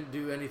Friend, you didn't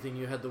do anything.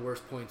 You had the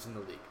worst points in the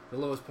league. The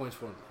lowest points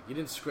for the league. You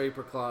didn't scrape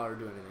or claw or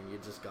do anything. You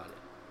just got it.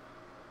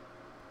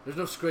 There's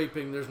no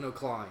scraping. There's no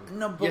clawing.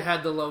 No, but, you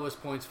had the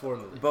lowest points for in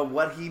the league. But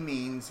what he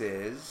means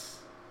is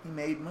he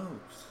made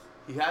moves.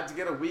 He had to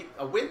get a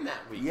win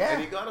that week. Yeah.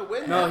 And he got a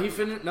win. No, that he week.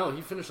 finished. No,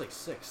 he finished like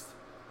 6th.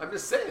 I'm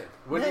just saying.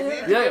 When Yeah, you yeah.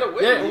 need to Yeah, get a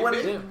win, yeah, you when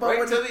make he- it but right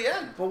when to he- the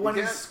end. But when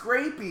You he's can't-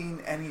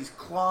 scraping and he's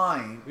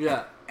clawing,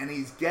 Yeah. and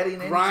he's getting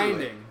into it,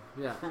 Grinding.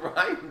 Yeah.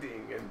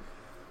 grinding and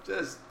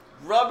just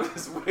rubbing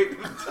his way to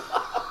the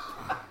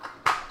top.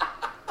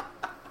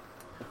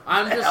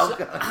 I'm just.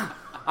 Hell,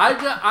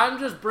 I'm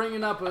just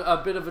bringing up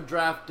a bit of a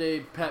draft day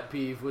pet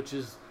peeve, which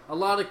is a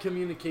lot of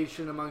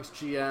communication amongst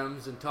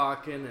GMs and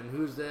talking and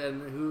who's there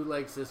and who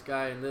likes this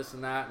guy and this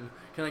and that and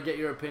can I get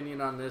your opinion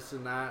on this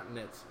and that, and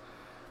it's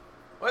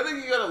Well, I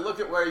think you got to look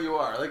at where you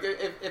are. Like,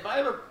 if I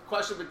have a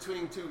question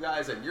between two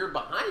guys and you're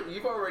behind,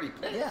 you've already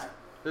picked. Yeah.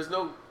 There's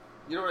no,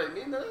 you know what I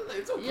mean?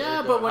 It's okay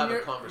yeah, to but when have you're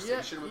a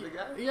conversation with the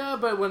guy. Yeah,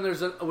 but when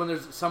there's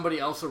somebody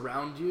else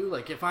around you,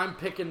 like if I'm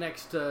picking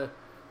next to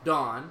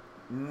Don.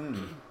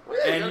 Well,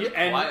 yeah, And you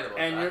gotta be quiet about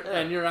that,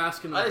 yeah. you're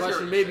asking I the see what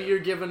question. you're Maybe saying. you're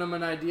giving them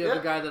an idea of Yeah.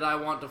 a guy that I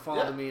want to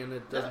follow Yeah. me, and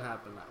it doesn't Yeah.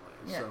 happen that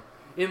way. Yeah. So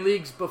in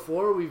leagues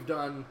before, we've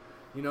done,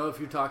 if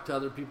you talk to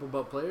other people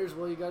about players,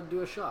 well, you got to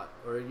do a shot,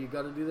 or you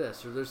got to do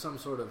this, or there's some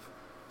sort of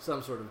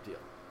deal.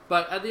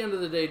 But at the end of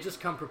the day, just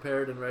come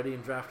prepared and ready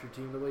and draft your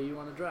team the way you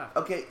want to draft.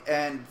 Okay,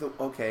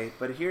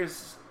 but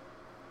here's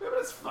Yeah, but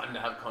it's fun to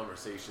have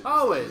conversations.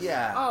 Always,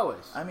 yeah.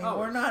 always. I mean, always.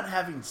 we're not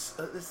having.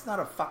 It's not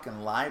a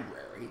fucking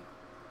library.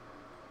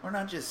 We're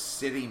not just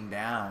sitting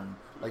down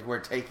like we're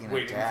taking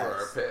waiting a test. for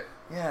our pick.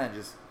 Yeah,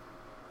 just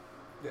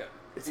Yeah.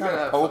 It's You not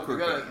gotta a have fun. poker You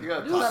gotta, game. You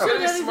gotta, It's you not gotta a-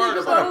 be smart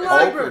it's about not it. a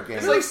poker library. game.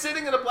 It's like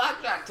sitting at a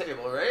blackjack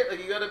table, right?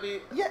 Like you gotta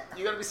be, Yeah.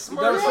 you gotta be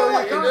smart gotta show about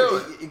what your you're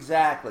cards. doing.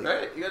 Exactly.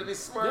 Right? You gotta be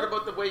smart Yeah.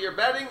 about the way you're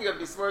betting. You gotta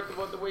be smart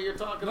about the way you're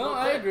talking No, about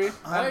I picks. agree.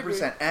 I agree.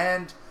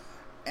 100%.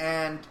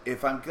 And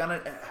if I'm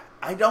gonna,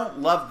 I don't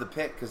love the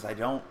pick because I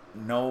don't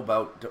know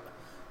about.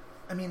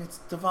 I mean, it's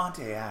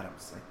Devontae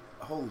Adams. Like,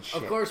 holy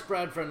shit! Of course,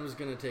 Brad Friend was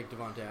going to take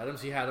Devontae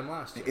Adams. He had him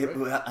last year. It,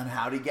 Right? and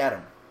how'd he get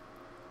him?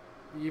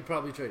 You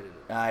probably traded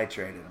it. I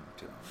traded him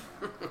to him.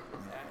 Yeah,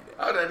 I did.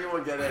 How did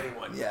anyone get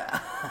anyone? Yeah.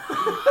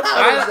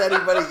 How does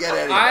anybody get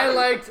anybody?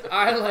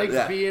 I liked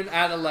Yeah. being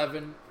at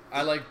 11.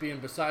 I like being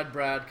beside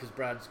Brad because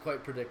Brad's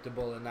quite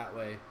predictable in that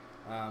way.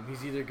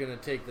 He's either going to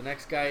take the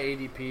next guy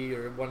ADP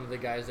or one of the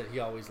guys that he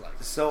always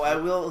likes. So I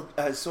will.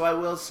 So I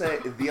will say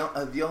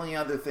the only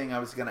other thing I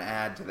was going to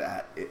add to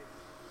that.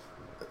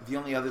 The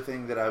only other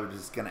thing that I was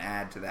just going to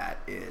add to that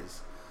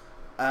is,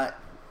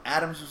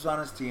 Adams was on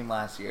his team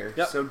last year.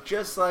 Yep. So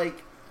just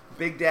like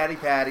Big Daddy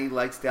Patty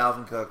likes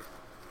Dalvin Cook,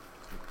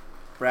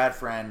 Brad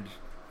Friend,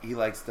 he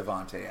likes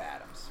Devontae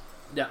Adams.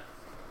 Yeah.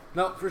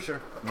 No, for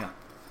sure. Yeah.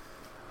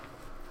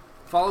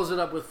 Follows it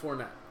up with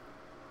Fournette.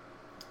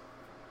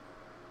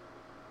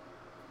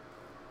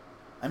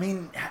 I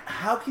mean,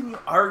 how can you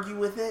argue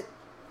with it?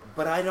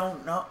 But I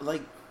don't know.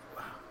 Like,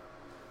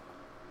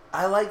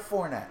 I like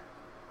Fournette.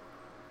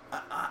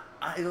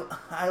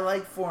 I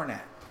like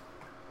Fournette.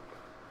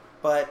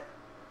 But,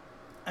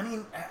 I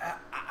mean,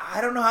 I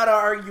don't know how to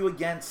argue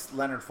against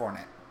Leonard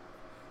Fournette.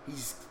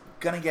 He's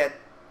going to get...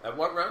 At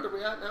what round are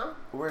we at now?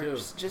 We're Two.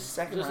 just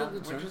second Just at round.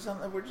 the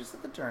turn. We're just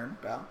at the turn,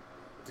 pal.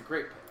 It's a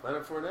great pick.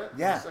 Leonard Fournette?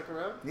 Yeah. Second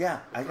round? Yeah,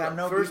 I got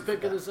no First beef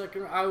pick with of the that.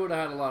 second round. I would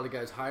have had a lot of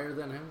guys higher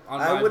than him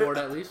on I my would've- board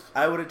at least.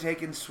 I would have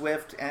taken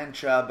Swift and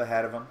Chubb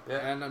ahead of him. Yeah.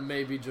 And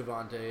maybe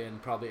Javonte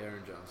and probably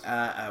Aaron Jones.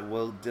 I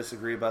will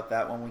disagree about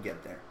that when we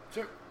get there.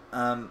 Sure.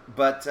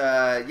 But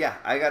yeah,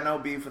 I got no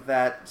beef with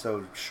that.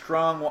 So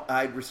strong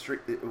wide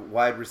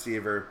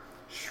receiver,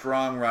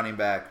 strong running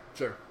back.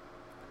 Sure.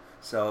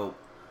 So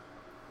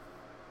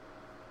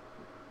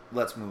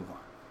let's move on.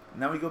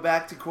 Now we go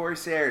back to Corey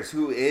Sayers,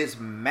 who is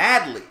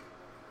madly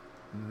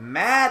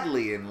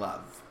in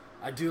love.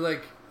 I do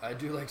like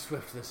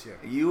Swift this year.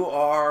 You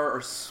are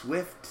a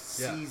Swift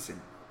Yeah.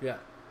 season. Yeah.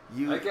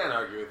 You I can't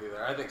argue with you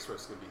there. I think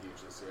Swift's going to be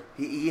huge this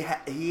year.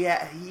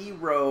 he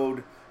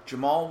rode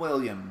Jamal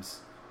Williams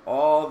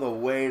all the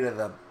way to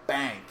the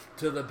bank.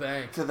 To the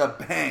bank. To the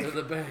bank. To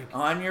the bank.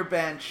 On your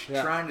bench,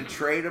 Yeah. trying to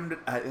trade him to,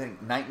 I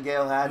think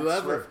Nightingale had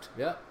Whoever. Swift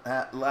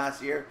Yeah.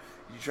 last year.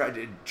 You tried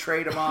to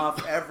trade him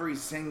off every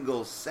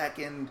single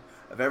second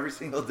of every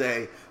single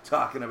day,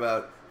 talking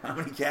about how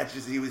many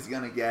catches he was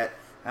going to get,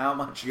 how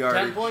much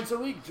yardage. 10 points a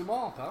week,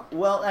 Jamal, pal.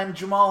 Well, and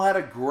Jamal had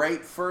a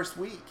great first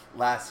week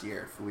last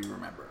year, if we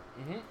remember.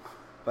 Mm-hmm.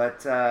 But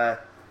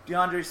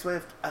DeAndre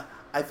Swift,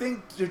 I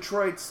think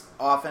Detroit's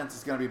offense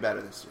is going to be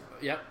better this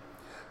year. Yep.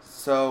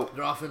 So,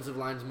 Their offensive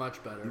line's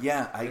much better.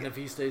 Yeah, and if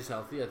he stays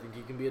healthy, I think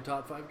he can be a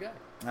top 5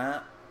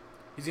 guy.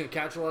 He's going to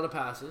catch a lot of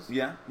passes.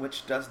 yeah,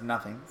 which does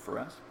nothing for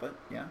us, but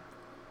yeah.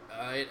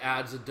 It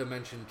adds a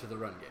dimension to the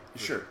run game.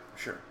 for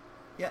Sure.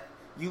 Yeah,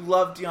 you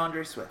love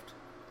DeAndre Swift.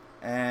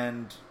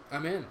 And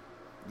I'm in.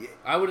 yeah,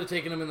 I would have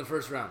taken him in the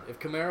first round. If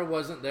Kamara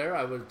wasn't there,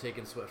 I would have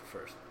taken Swift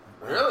first.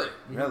 Really?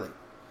 Really?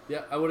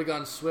 Yeah, I would have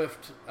gone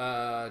Swift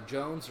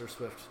Jones or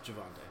Swift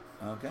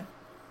Javante.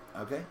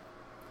 Okay.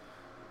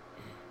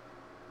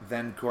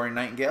 Then Corey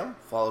Nightingale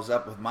follows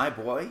up with my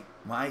boy,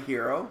 my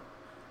hero,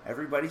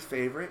 everybody's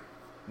favorite,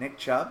 Nick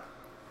Chubb.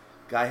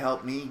 Guy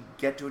helped me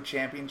get to a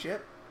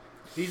championship.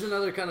 He's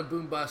another kind of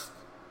boom bust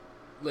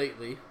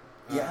lately.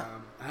 Yeah.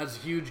 Has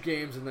huge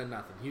games and then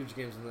nothing. Huge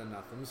games and then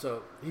nothing.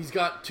 So he's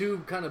got two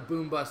kind of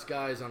boom bust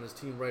guys on his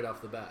team right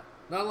off the bat.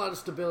 Not a lot of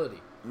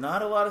stability.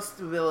 Not a lot of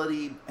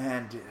stability,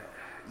 and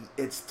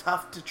it's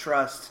tough to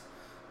trust.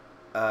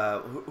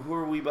 Who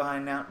are we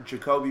behind now?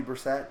 Jacoby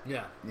Brissett?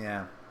 Yeah.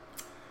 Yeah.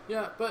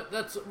 Yeah, but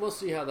we'll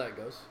see how that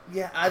goes.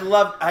 Yeah,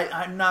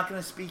 I'm not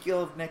going to speak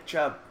ill of Nick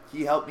Chubb.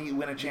 He helped me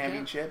win a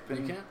championship. You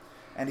can't.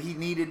 And he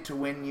needed to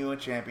win you a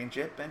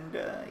championship, and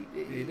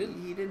He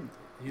didn't. He didn't.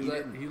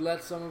 He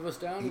let some of us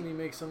down, and he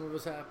makes some of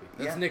us happy.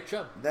 That's Yeah. Nick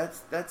Chubb. That's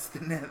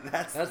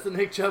the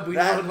Nick Chubb we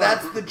know and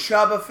that's love. the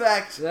Chubb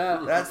effect.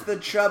 Yeah. That's the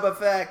Chubb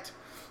effect.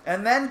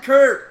 And then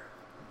Kurt.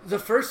 The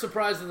first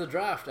surprise of the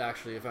draft,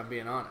 actually, if I'm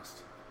being honest.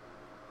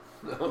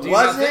 Do you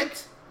Was not think?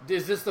 it?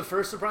 Is this the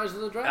first surprise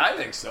of the draft? I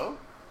think so.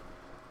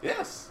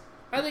 Yes.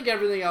 I think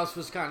everything else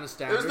was kind of It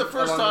standard. was the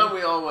first along time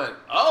we all went,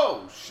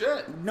 oh,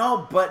 shit.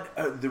 No, but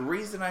the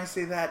reason I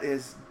say that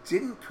is,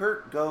 didn't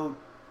Kurt go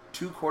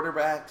 2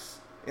 quarterbacks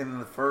in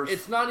the first?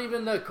 It's not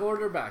even the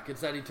quarterback.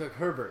 It's that he took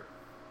Herbert.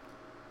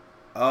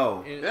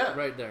 Oh, Yeah.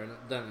 Right there,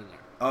 then and there.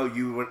 oh,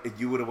 you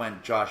would have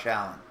went Josh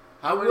Allen.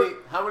 How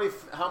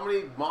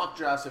many mock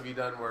drafts have you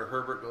done where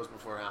Herbert goes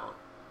before Allen?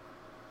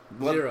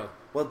 Well, 0.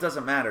 Well, it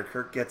doesn't matter.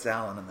 Kurt gets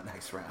Allen in the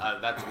next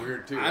round. That's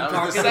weird, too. I'm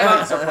That was the talking second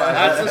about surprise.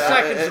 That's the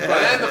second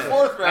surprise. And the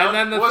fourth round And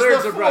then the was third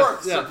the surprise.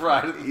 fourth Yeah.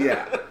 surprise.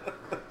 Yeah.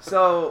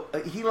 So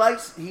he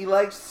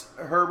likes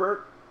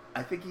Herbert.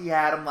 I think he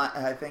had him.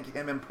 I think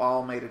him and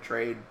Paul made a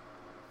trade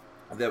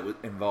that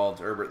involved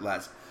Herbert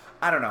less.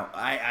 I don't know.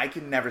 I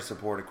can never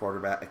support a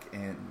quarterback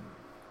in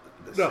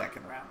the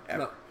second round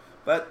ever. No.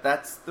 But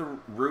that's the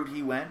route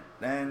he went,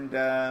 and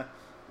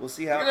we'll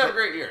see how. You're going to have a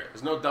great year.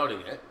 There's no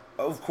doubting it.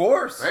 Of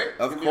course, Right?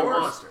 Of He's gonna be a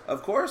course, monster.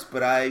 of course.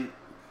 But I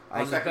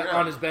second round.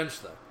 On his bench,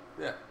 though.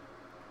 Yeah.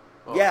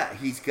 Well, yeah,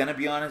 he's gonna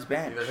be on his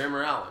bench, Either him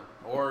or Allen.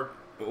 Or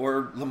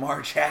or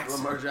Lamar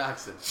Jackson. Lamar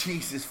Jackson.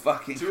 Jesus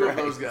fucking Two Christ.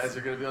 of those guys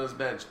are going to be on his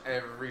bench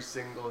every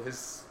single...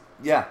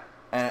 Yeah,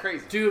 and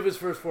Crazy. 2 of his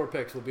first 4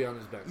 picks will be on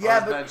his bench. Yeah,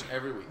 on his but- bench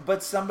every week.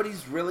 But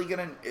somebody's really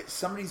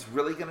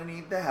gonna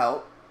need the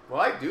help. Well,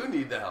 I do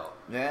need the help.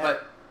 Yeah.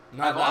 But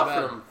Not I've that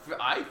offered bad. him,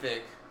 I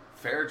think,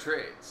 fair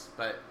trades.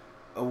 But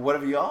What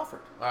have you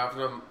offered? I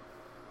offered him...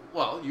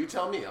 Well, you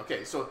tell me.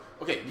 Okay, you're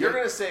Yeah.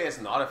 going to say it's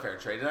not a fair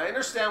trade, and I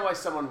understand why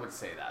someone would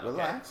say that. Okay?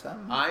 Relax.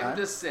 I'm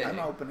just saying I'm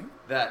opening.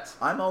 that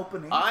I'm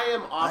opening. I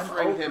am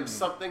offering him opening.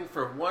 something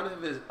for one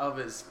of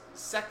his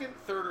second,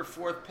 third, or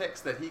fourth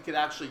picks that he could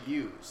actually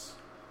use.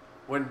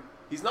 When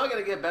he's not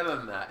going to get better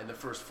than that in the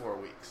first 4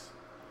 weeks.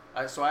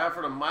 So I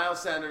offered him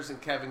Miles Sanders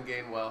and Kevin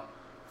Gainwell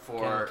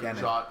for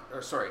Kenneth.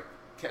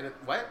 Kenneth.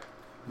 What?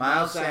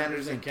 Miles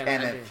Sanders and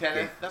Kenneth.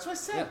 Kenneth. That's what I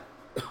said.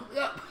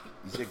 Yeah.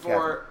 You said For-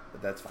 Kevin,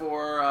 but that's fine.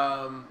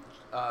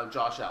 For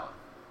Josh Allen.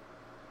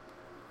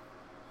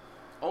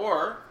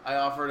 Or I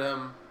offered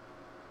him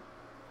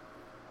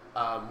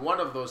one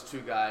of those 2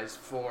 guys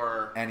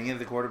for Any of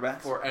the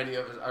quarterbacks? any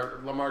of his, or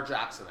Lamar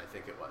Jackson, I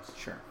think it was.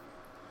 Sure.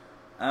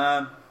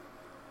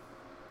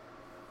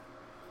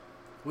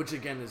 Which,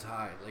 again, is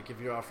high. Like, if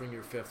you're offering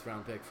your 5th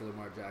round pick for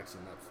Lamar Jackson,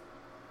 that's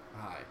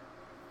high.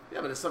 Yeah,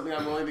 but it's something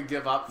I'm willing to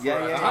give up for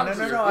Yeah, a yeah. top No.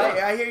 tier.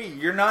 I hear you.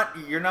 You're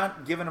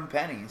not giving him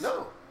pennies.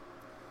 No.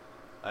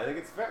 I think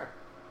it's fair.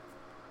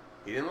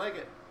 He didn't like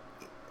it.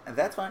 And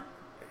that's fine.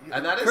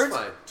 And that is Kurt's-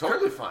 fine.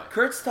 Totally fine.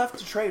 Kurt's tough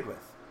to trade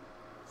with.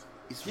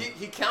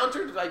 He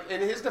countered, like,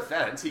 in his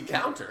defense, he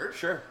countered.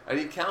 Sure. And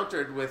he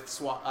countered with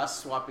us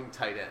swapping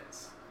tight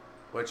ends,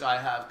 which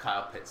I have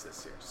Kyle Pitts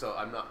this year. So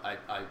I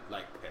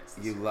like Pitts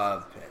this You year.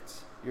 love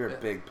Pitts. You're Yeah. a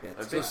big Pitts.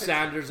 A So big-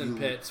 Sanders and You-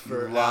 Pitts you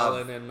for love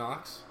Allen and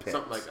Knox. Pitts.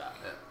 Something like that,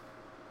 yeah.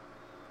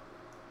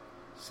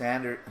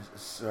 Sanders.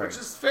 Sorry. Which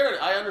is fair.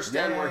 I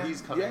understand Yeah, where yeah,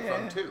 he's coming yeah,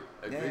 from, yeah. too.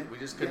 Yeah, We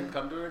just couldn't yeah.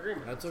 come to an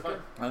agreement. That's It's okay.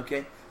 fine.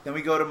 Okay. Then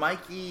we go to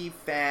Mikey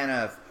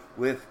Fanoff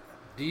with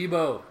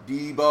Debo.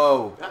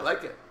 Debo. I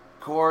like it.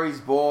 Corey's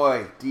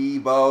boy,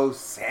 Debo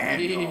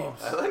Samuel.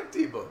 Jeez. I like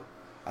Debo.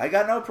 I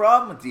got no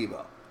problem with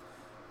Debo.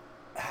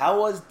 How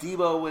was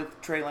Debo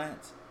with Trey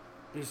Lance?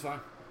 He was fine.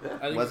 Yeah. I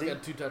think Was he he?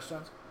 got 2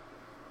 touchdowns.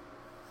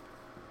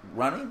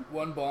 Running?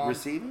 1 bomb.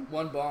 Receiving?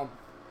 1 bomb.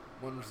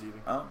 1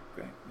 receiving. Oh,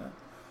 great. No.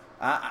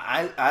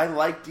 I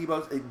like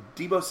Debo.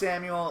 Debo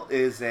Samuel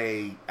is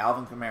a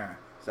Alvin Kamara.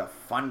 He's a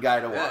fun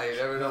guy to watch. Yeah, you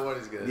never know what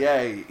he's going to do.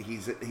 Yeah,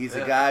 he's a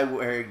Yeah. guy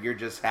where you're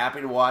just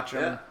happy to watch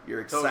him. Yeah,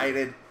 You're totally.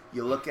 excited.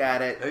 You look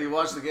at it. And you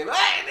watch the game.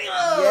 Hey,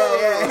 Debo!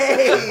 Yeah.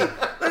 Hey, look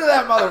at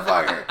that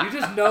motherfucker. You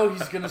just know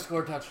he's going to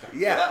score touchdowns.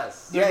 Yeah.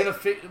 Yes. They're Yeah.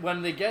 gonna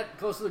when they get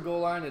close to the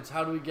goal line, it's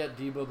how do we get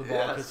Debo the ball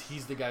Yes. because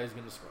he's the guy who's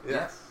going to score.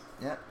 Yes.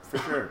 Yeah, for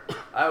sure.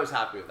 I was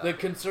happy with that. The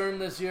concern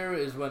this year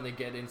is when they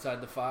get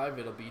inside the 5,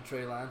 it'll be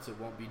Trey Lance. It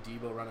won't be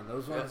Debo running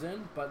those ones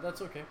in, but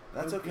that's okay.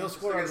 That's okay. He'll Just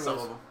score Against some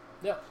otherwise. of them.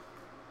 Yeah.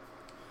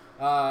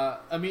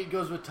 Amit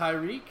goes with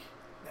Tyreek.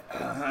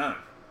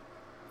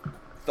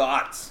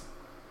 Thoughts?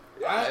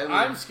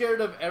 I'm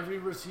scared of every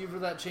receiver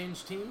that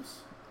changed teams.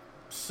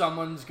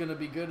 Someone's going to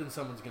be good and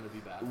someone's going to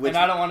be bad. And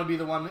I don't want to be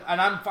the one. And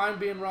I'm fine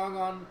being wrong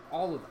on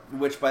all of them.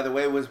 Which, by the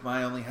way, was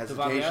my only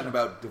hesitation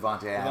about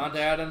Devontae Adams. Devontae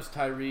Adams,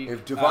 Tyreek.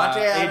 If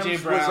Devontae Adams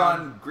AJ Brown was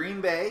on Green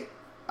Bay,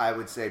 I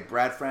would say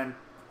Brad Friend,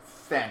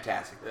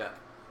 fantastic. Yeah.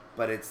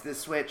 But it's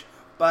this switch.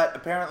 But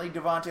apparently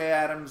Devontae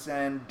Adams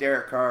and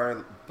Derek Carr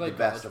are Played the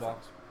best college of ball.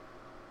 friends.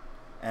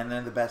 And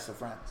they're the best of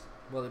friends.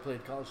 Well, they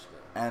played college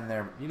together. And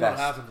they're You know best.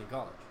 what happens in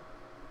college.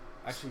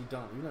 Actually, you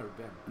don't. You've never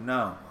been.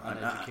 No.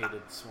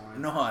 Uneducated swine.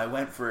 No, I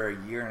went for a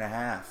year and a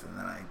half, and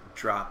then I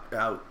dropped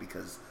out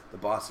because the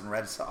Boston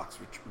Red Sox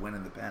were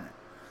winning the pennant.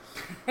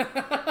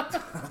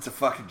 That's a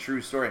fucking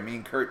true story. Me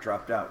and Kurt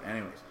dropped out.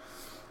 Anyways,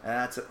 and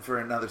that's for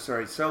another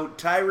story. So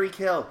Tyreek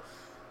Hill,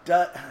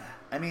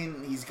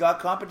 he's got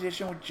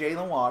competition with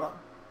Jalen Waddle.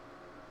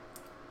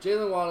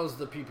 Jalen Waddle's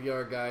the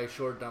PPR guy,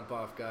 short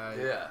dump-off guy.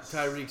 Yes.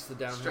 Tyreek's the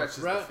downhill Stretches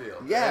threat. the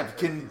field. Yeah,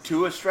 can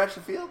Tua stretch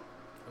the field?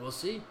 We'll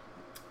see.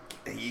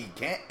 He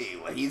can't.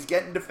 He's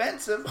getting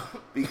defensive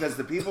because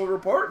the people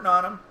reporting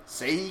on him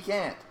say he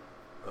can't.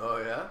 Oh,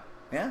 yeah?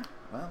 Yeah,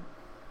 well,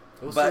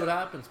 We'll see But- what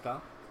happens,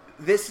 pal.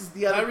 this is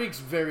the other. Tyreek's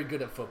very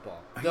good at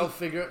football. They'll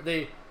figure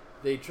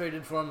they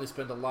traded for him. They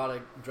spent a lot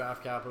of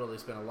draft capital. They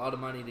spent a lot of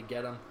money to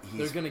get him.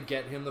 They're going to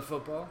get him the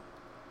football.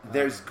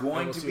 There's and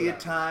going we'll to see be a what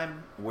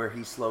time where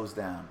he slows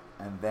down,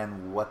 and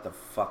then what the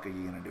fuck are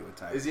you going to do with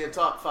Tyreek? Is he a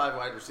top 5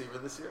 wide receiver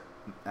this year?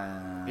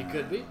 He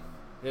could be,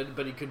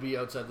 but he could be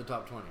outside the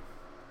top 20.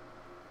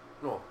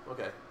 No.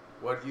 Okay.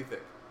 What do you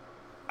think?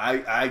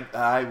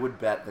 I would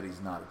bet that he's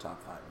not a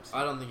top 5 receiver.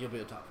 I don't think he'll be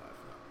a top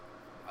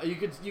 5. No.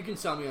 You can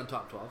sell me on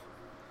top 12.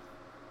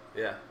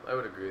 Yeah, I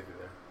would agree with you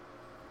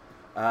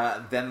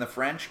there. Then the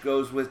French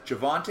goes with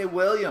Javonte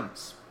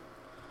Williams.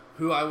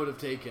 Who I would have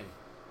taken.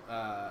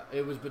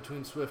 It was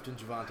between Swift and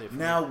Javonte. for me.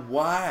 Now,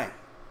 why?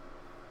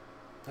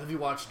 Have you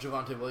watched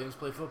Javonte Williams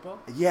play football?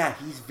 Yeah,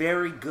 he's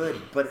very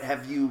good, but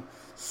have you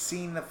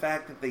seen the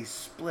fact that they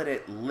split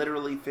it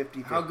literally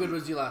 50-50? How good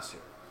was he last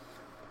year?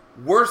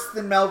 Worse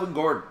than Melvin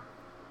Gordon.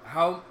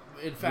 How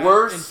in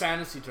Worse. in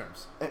fantasy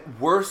terms?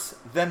 Worse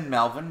than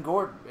Melvin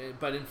Gordon.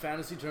 But in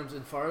fantasy terms,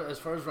 as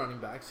far as running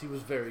backs, he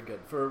was very good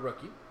for a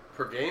rookie.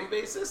 Per game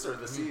basis or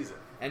the season?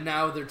 And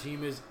now their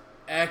team is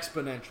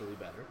exponentially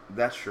better.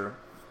 That's true.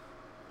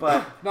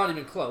 But Not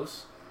even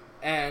close.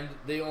 And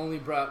they only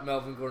brought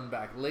Melvin Gordon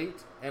back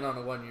late and on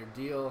a 1-year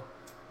deal.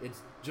 It's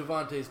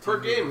Javonte's team. Per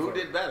game, moving who forward.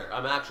 did better?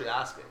 I'm actually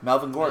asking.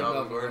 Melvin Gordon.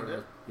 Melvin Gordon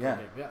did? Yeah.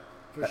 Okay, yeah,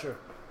 for sure.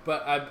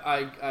 But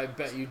I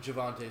bet you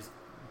Javonte's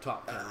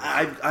top 10.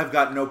 I've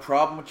got no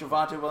problem with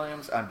Javonte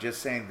Williams. I'm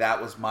just saying that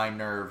was my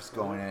nerves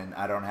going in.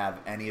 I don't have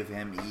any of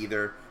him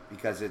either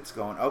because it's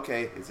going,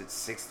 okay, is it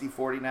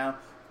 60-40 now?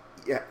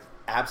 Yeah,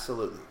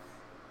 absolutely.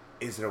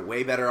 Is it a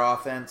way better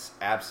offense?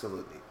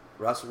 Absolutely.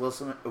 Russell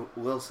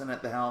Wilson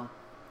at the helm?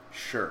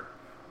 Sure.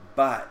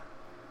 But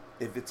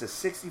if it's a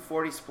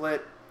 60-40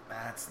 split,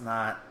 that's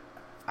not...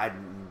 I'd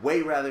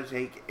way rather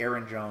take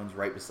Aaron Jones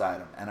right beside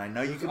him. And I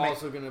know you He's can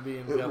also going to be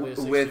in probably a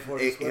 60-40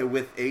 with split.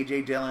 with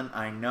AJ Dillon,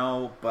 I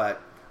know,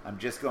 but I'm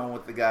just going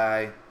with the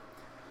guy.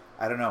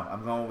 I don't know.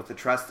 I'm going with the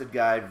trusted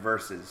guy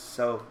versus.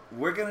 So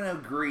we're going to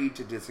agree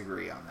to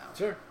disagree on that.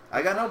 Sure.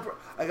 I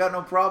got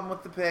no problem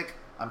with the pick.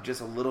 I'm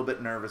just a little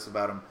bit nervous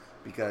about him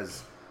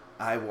because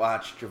I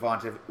watched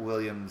Javonte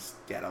Williams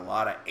get a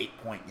lot of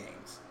 8-point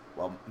games,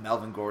 while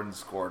Melvin Gordon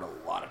scored a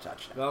lot of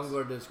touchdowns. Melvin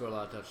Gordon did score a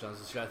lot of touchdowns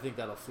this year. I think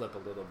that'll flip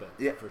a little bit.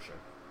 Yeah. For sure.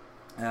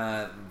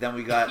 Then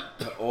we got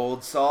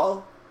Old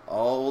Saul,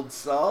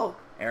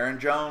 Aaron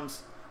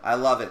Jones. I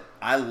love it.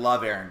 I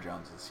love Aaron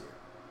Jones this year.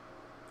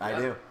 I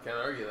do. Can't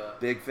argue that.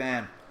 Big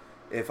fan.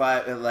 If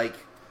I like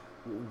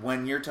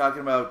when you're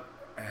talking about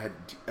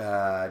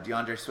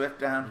DeAndre Swift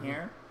down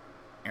here,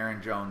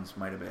 Aaron Jones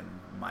might have been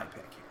my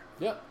pick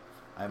here. Yep.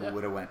 I Yeah.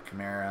 would have went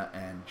Kamara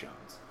and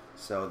Jones.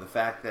 So the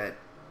fact that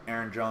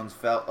Aaron Jones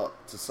fell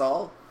to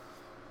Saul,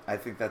 I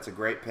think that's a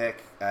great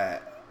pick. I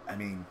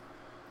mean,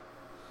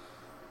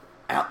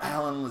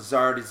 Alan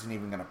Lazard isn't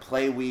even going to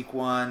play week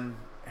 1.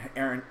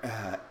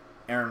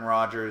 Aaron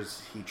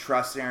Rodgers, he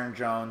trusts Aaron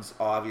Jones.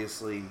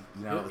 Obviously,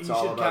 you know, it's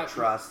all about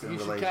trust and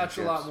relationships. relationships.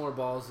 He should catch a lot more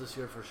balls this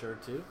year for sure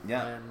too.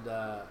 Yeah. And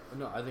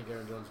no, I think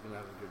Aaron Jones is going to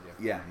have a good year.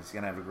 Yeah, he's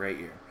going to have a great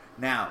year.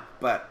 Now,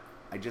 but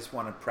I just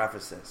want to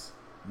preface this.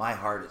 My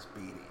heart is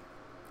beating.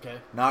 Okay.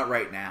 Not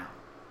right now,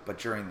 but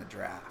during the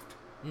draft.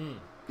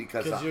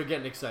 Because you're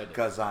getting excited.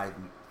 Because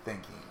I'm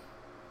thinking,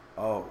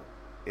 oh,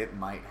 it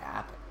might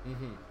happen.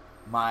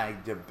 Mm-hmm. My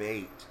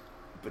debate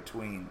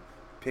between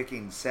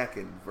picking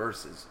second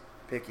versus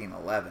picking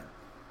 11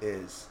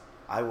 is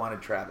I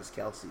wanted Travis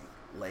Kelce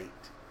late.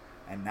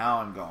 And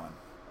now I'm going,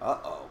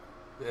 uh-oh.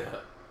 Yeah,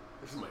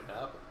 this might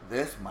happen.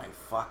 This might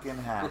fucking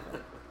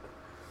happen.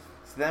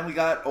 So then we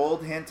got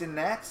Old Hinton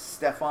next,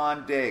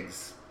 Stephon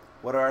Diggs.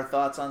 What are our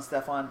thoughts on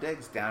Stephon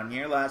Diggs? Down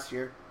year last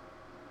year.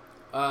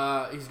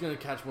 He's going to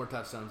catch more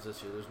touchdowns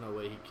this year. There's no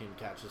way he can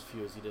catch as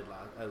few as he did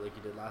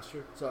last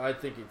year. So I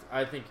think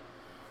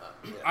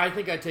Yeah. I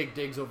think I take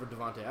Diggs over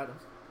Devontae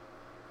Adams.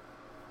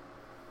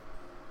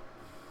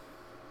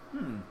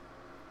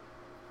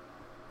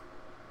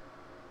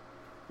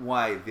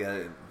 Why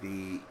the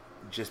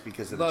just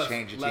because of the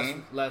change of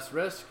team? Less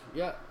risk,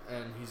 yeah,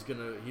 and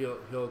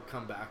he'll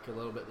come back a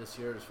little bit this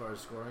year as far as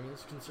scoring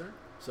is concerned.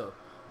 So,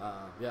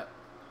 yeah,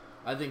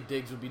 I think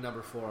Diggs would be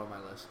number 4 on my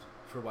list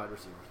for wide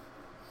receivers.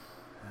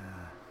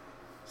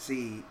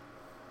 See,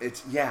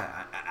 it's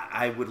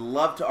I would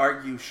love to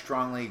argue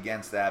strongly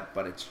against that,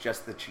 but it's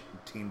just the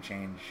team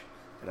change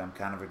that I'm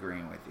kind of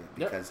agreeing with you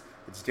because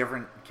it's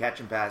different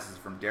catching passes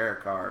from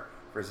Derek Carr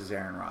versus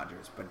Aaron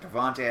Rodgers, but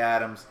Devontae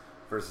Adams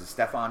versus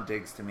Stephon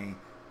Diggs, to me,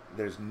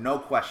 there's no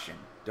question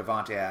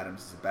Devontae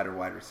Adams is a better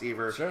wide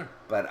receiver. Sure.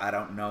 But I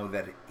don't know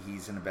that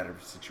he's in a better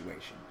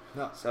situation.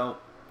 No. So,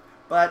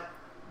 but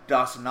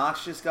Dawson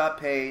Knox just got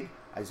paid.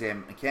 Isaiah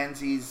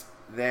McKenzie's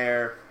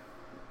there.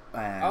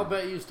 And I'll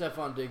bet you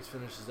Stephon Diggs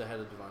finishes ahead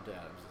of Devontae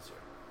Adams this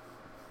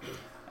year.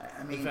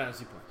 I mean, in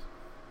fantasy points.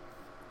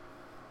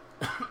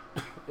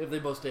 If they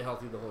both stay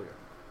healthy the whole year.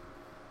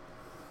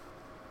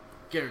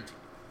 Guaranteed.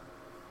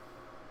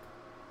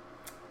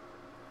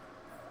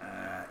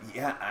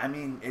 yeah, I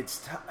mean,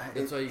 it's tough.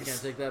 That's why you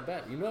can't take that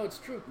bet. You know it's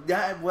true.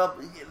 Yeah, well,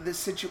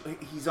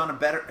 he's on a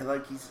better,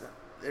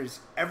 there's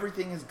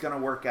everything is going to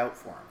work out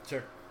for him.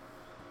 Sure.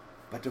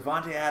 But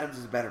Devontae Adams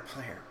is a better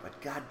player. But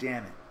god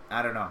damn it,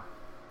 I don't know.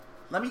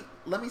 Let me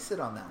sit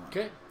on that one.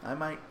 Okay. I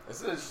might.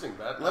 That's an interesting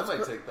bet. I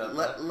might take that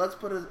bet. Let's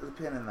put a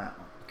pin in that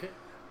one. Okay.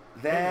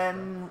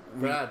 Then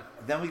Brad.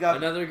 Then we got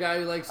another guy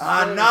who likes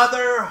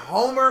another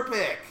homer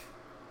pick.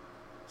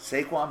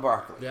 Saquon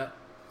Barkley. Yeah.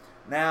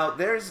 Now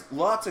there's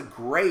lots of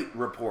great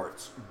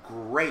reports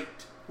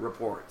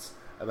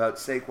about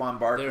Saquon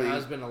Barkley. There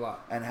has been a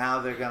lot. And how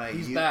they're gonna.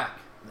 He's back.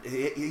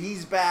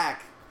 He's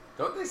back.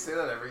 Don't they say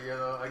that every year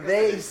though? I guess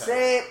They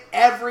say it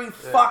every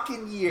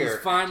fucking year. He's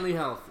finally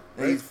healthy.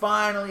 Right? He's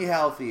finally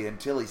healthy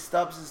until he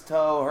stubs his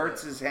toe,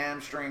 hurts his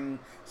hamstring,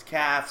 his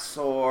calf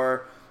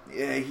sore.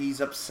 He's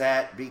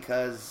upset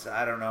because,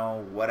 I don't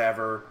know,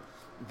 whatever.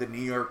 The New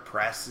York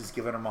press is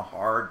giving him a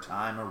hard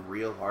time, a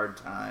real hard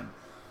time.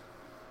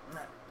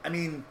 I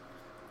mean,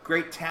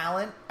 great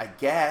talent, I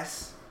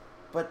guess.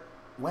 But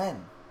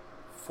when?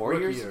 4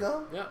 Rookie years year.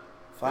 ago? Yeah.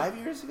 5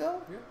 years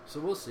ago? Yeah. So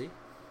we'll see.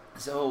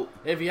 So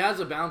if he has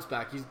a bounce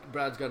back,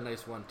 Brad's got a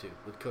nice one too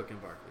with Cook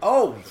and Barkley.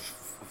 Oh,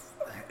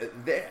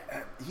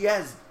 he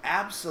has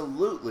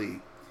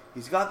absolutely.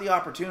 He's got the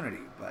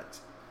opportunity, but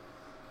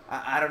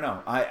I don't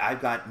know.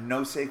 I've got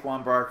no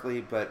Saquon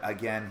Barkley, but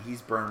again,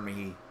 he's burned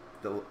me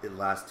the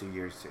last 2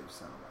 years too.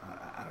 So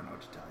I don't know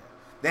what to tell you.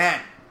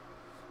 Then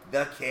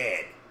the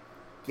kid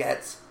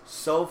gets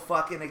so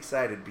fucking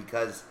excited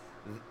because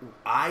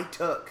I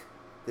took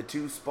the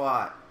 2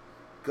 spot,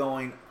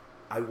 going.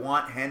 I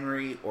want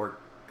Henry or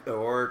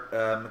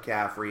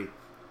McCaffrey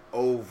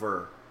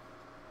over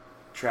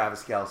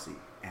Travis Kelce.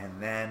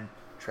 And then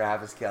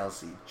Travis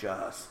Kelce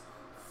just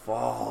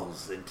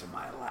falls into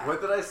my lap.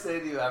 What did I say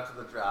to you after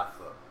the draft,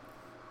 though?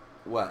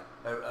 What?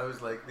 I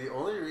was like, the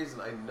only reason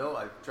I know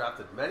I've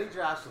drafted many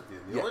drafts with you,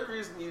 the only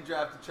reason you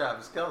drafted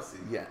Travis Kelce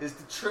is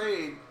to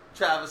trade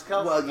Travis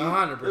Kelce. Well,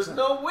 100%. There's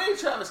no way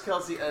Travis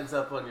Kelce ends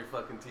up on your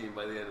fucking team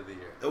by the end of the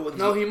year.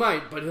 No, he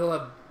might, but he'll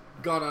have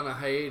gone on a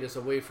hiatus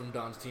away from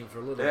Don's team for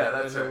a little bit,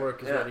 that's and he'll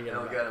work his way to get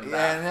him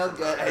back.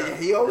 And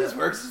he always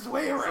works his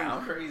way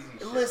around. Some crazy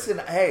shit. Listen,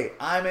 hey,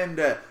 I'm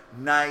into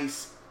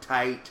nice,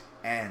 tight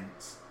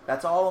ends.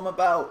 That's all I'm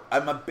about.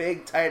 I'm a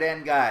big tight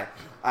end guy.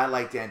 I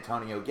liked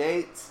Antonio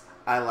Gates.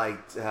 I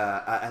liked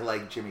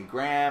Jimmy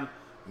Graham.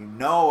 You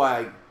know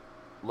I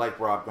like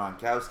Rob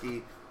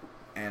Gronkowski.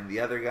 And the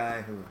other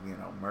guy who,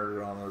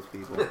 murdered all those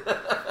people.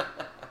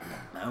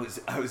 I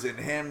was in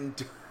him,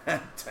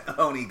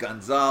 Tony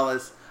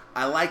Gonzalez.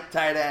 I like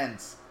tight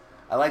ends.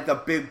 I like the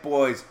big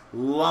boys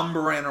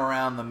lumbering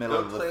around the middle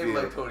of the field. Don't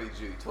claim like Tony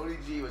G. Tony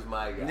G was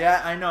my guy.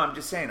 Yeah, I know. I'm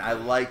just saying. I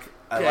like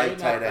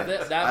tight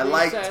ends.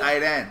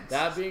 Tight ends.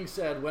 That being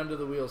said, when do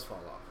the wheels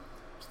fall off?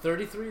 It's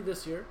 33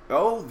 this year.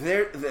 Oh,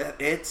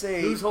 it's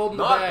a. Who's holding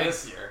the Not bag?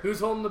 this year. Who's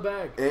holding the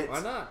bag? Why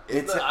not?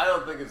 I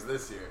don't think it's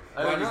this year.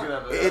 I think he's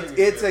gonna have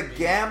it's a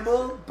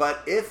gamble,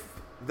 but if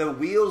the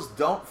wheels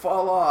don't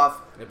fall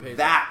off,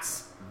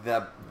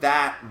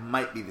 that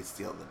might be the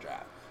steal of the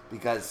draft.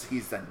 Because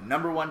he's the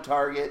number 1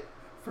 target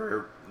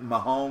for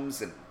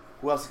Mahomes, and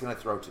who else is going to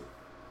throw to?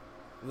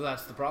 Well,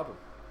 that's the problem.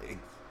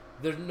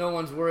 No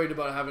one's worried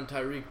about having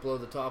Tyreek blow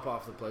the top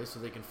off the place so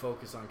they can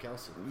focus on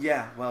Kelce.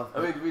 Yeah, well...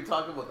 I mean, did we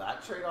talk about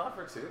that trade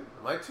offer, too?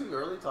 Am I too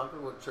early talking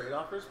about trade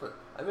offers? But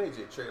I made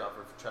you a trade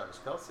offer for Travis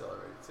Kelce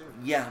already, too.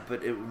 Yeah,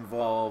 but it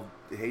involved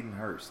Hayden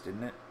Hurst,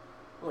 didn't it?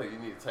 Well, you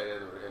need a tight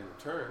end in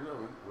return,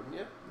 wouldn't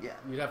you? Yeah.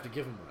 You'd have to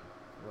give him one.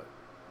 What?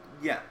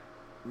 Yeah.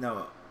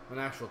 No. An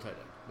actual tight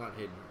end, not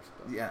Hayden Hurst.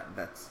 But. Yeah,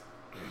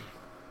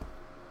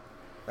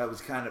 that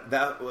was kind of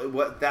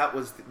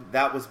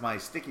that was my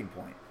sticking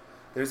point.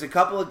 There's a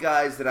couple of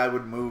guys that I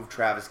would move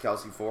Travis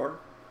Kelce for,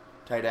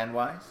 tight end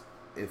wise,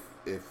 if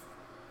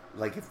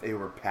they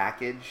were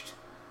packaged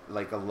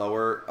like a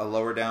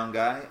lower down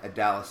guy, a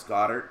Dallas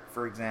Goedert,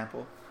 for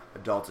example. a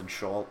Dalton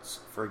Schultz,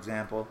 for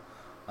example.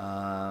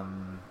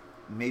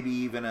 Maybe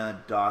even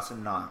a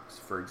Dawson Knox,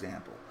 for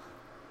example.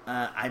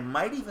 I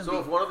might even. So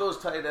if one of those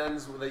tight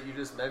ends that you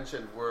just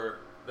mentioned were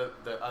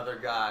the other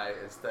guy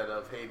instead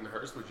of Hayden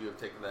Hurst, would you have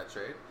taken that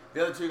trade?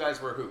 The other two guys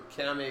were who?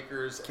 Cam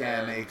Akers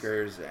and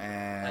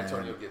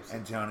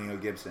Antonio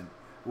Gibson,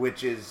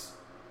 which is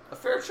a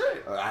fair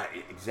trade.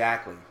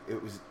 Exactly. It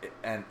was,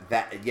 and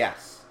that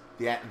yes.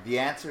 The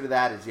answer to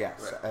that is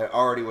yes. Right. I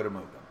already would have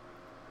moved him.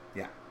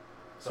 Yeah.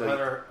 So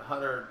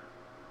Hunter.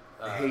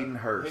 Hayden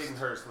Hurst. Hayden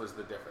Hurst was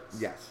the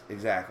difference. Yes,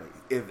 exactly.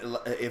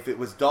 If it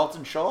was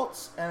Dalton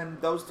Schultz and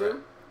those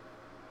two,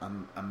 right.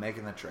 I'm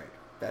making the trade.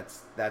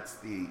 That's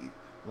the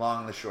long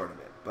and the short of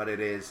it. But it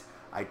is,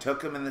 I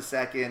took him in the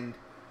second,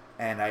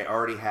 and I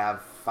already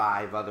have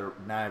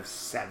now I have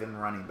 7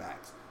 running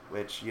backs,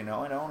 which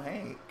I don't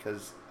hate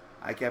because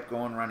I kept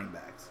going running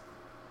backs.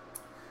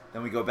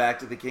 Then we go back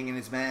to the king and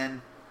his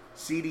man,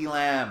 CeeDee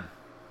Lamb.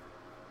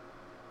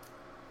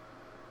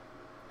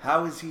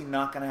 How is he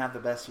not going to have the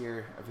best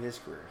year of his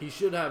career? He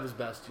should have his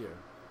best year.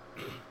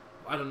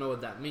 I don't know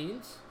what that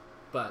means,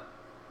 but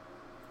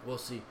we'll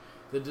see.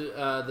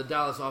 The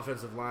Dallas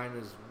offensive line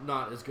is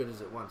not as good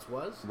as it once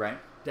was. Right.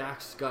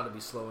 Dak's got to be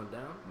slowing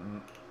down. Mm-hmm.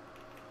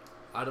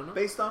 I don't know.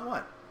 Based on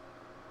what?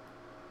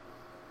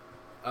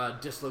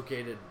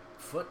 Dislocated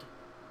foot.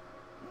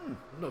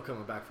 No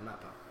coming back from that,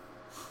 pal.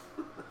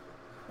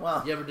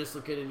 Well, you ever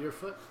dislocated your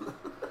foot?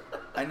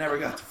 I never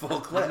got to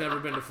full clip. I've never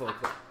been to full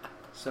clip.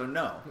 So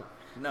no.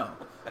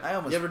 I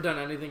almost. You ever done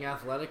anything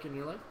athletic in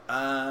your life?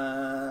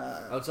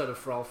 Outside of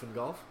frolf and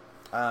golf?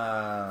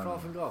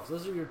 Frolf and golf.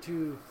 Those are your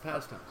two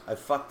pastimes. I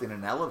fucked in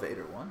an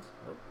elevator once.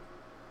 Oh.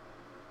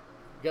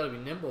 You gotta be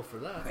nimble for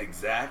that.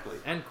 Exactly.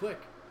 And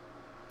quick.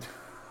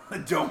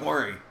 Don't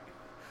worry.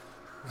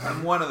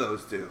 I'm one of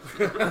those two.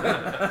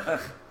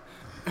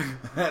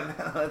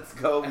 Let's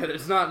go. And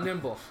it's not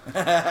nimble.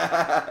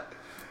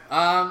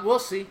 We'll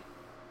see.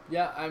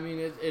 Yeah, I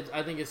mean,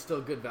 I think it's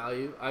still good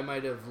value. I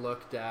might have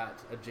looked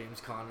at a James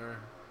Conner,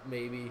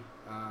 maybe.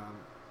 I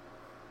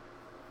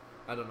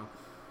don't know.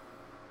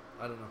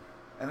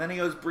 And then he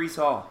goes Breece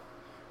Hall.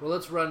 Well,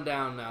 let's run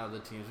down now the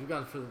teams. We've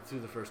gone through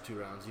the first 2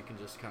 rounds. You can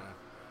just kind of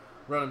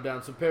run them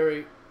down. So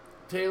Perry,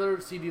 Taylor,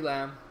 CeeDee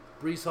Lamb,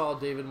 Breece Hall,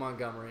 David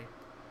Montgomery,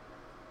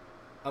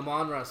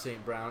 Amon-Ra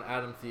St. Brown,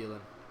 Adam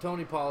Thielen,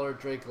 Tony Pollard,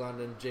 Drake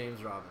London,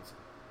 James Robinson.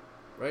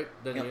 Right?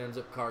 Then he ends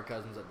up Kirk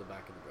Cousins at the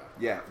back of the draft.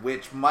 Yeah,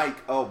 which Mike...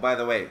 Oh, by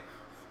the way,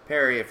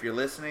 Perry, if you're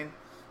listening,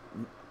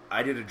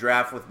 I did a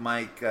draft with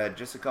Mike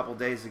just a couple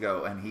days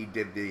ago, and he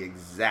did the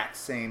exact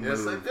same move.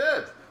 Yes, I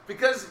did.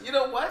 Because, you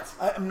know what?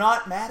 I'm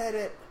not mad at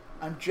it.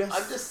 I'm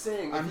just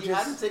saying, if he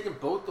hadn't taken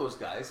both those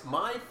guys,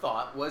 my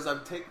thought was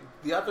I'd take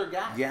the other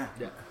guy. Yeah.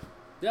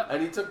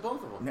 And he took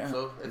both of them. No.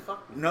 So it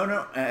fucked me.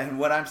 No. And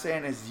what I'm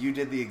saying is you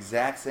did the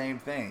exact same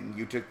thing.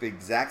 You took the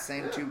exact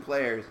same 2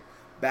 players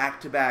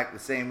back to back the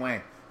same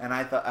way. And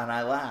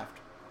I laughed.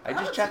 I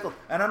just chuckled.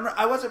 And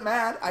I wasn't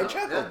mad. I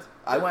chuckled. Yeah.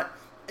 I went,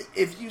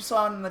 if you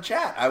saw it in the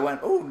chat, I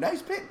went, oh,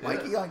 nice pick,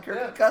 Mikey on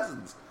Kirk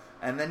Cousins.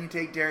 And then you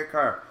take Derek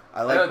Carr.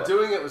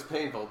 Doing it was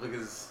painful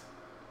because,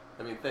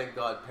 I mean, thank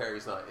God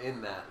Perry's not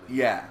in that league.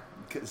 Yeah.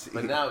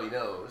 But now he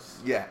knows.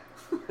 Yeah.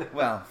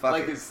 Well, fuck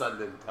like it. his son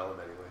didn't tell him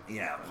anyway.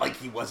 Yeah, like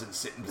he wasn't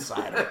sitting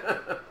beside him.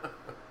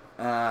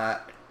 I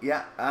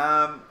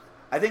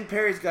think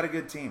Perry's got a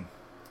good team.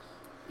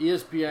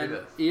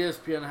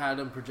 ESPN had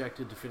him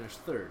projected to finish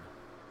 3rd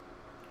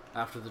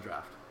after the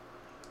draft.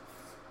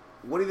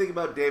 What do you think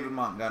about David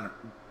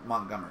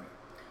Montgomery?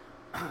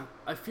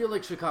 I feel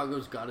like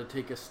Chicago's got to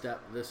take a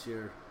step this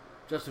year.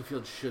 Justin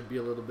Fields should be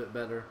a little bit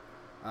better.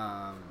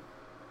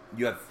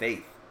 You have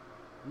faith.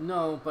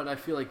 No, but I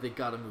feel like they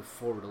got to move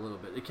forward a little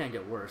bit. It can't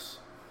get worse.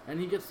 And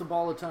he gets the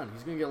ball a ton.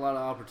 He's going to get a lot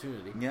of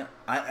opportunity. Yeah.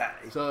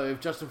 So if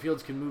Justin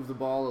Fields can move the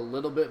ball a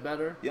little bit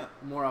better, yeah,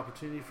 more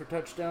opportunity for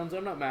touchdowns,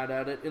 I'm not mad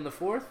at it. In the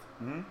 4th?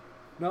 Mm-hmm.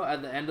 No,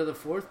 at the end of the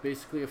 4th,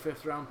 basically a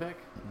 5th round pick.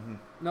 Mm-hmm.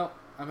 No,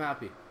 I'm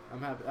happy.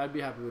 I'd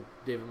be happy with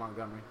David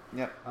Montgomery.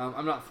 Yep.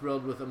 I'm not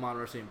thrilled with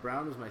Amon-Ra St.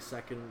 Brown as my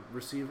second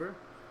receiver.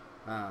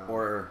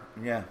 Or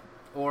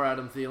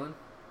Adam Thielen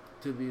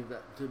to be.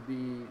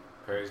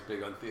 Perry's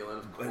big on Thielen,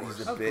 of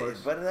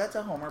course. But that's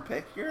a homer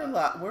pick.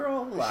 We're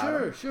all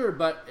allowed. Sure.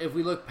 But if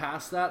we look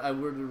past that, I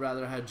would have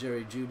rather had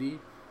Jerry Jeudy.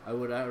 I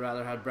would have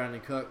rather had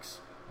Brandon Cooks.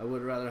 I would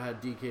have rather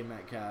had DK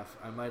Metcalf.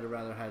 I might have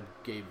rather had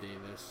Gabe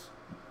Davis,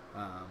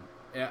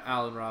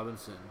 Allen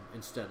Robinson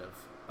instead of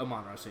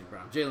Amon-Ra St.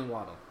 Brown. Jalen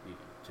Waddle even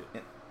too.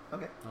 Yeah.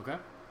 Okay.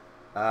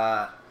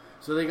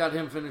 So they got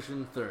him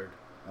finishing 3rd.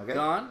 Okay.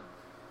 Don,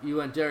 you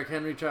went Derrick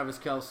Henry, Travis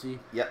Kelce,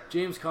 yep,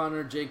 James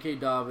Conner, J.K.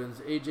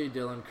 Dobbins, A.J.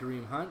 Dillon,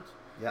 Kareem Hunt,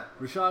 yep,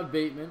 Rashad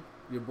Bateman,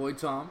 your boy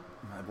Tom.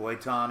 My boy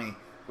Tommy.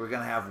 We're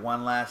going to have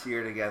one last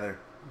year together.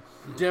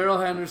 Darrell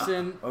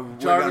Henderson, we're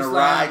Jarvis gonna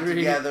ride Landry,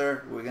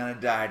 together. We're going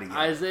to die together.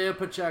 Isaiah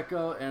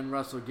Pacheco, and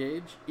Russell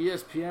Gage.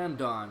 ESPN,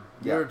 Don.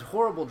 Yep. You're a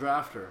horrible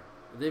drafter.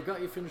 They've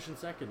got you finishing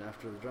 2nd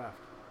after the draft.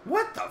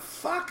 What the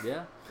fuck?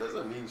 Yeah.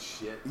 Doesn't mean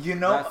shit. You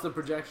know, that's the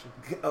projection.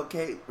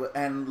 Okay,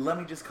 and let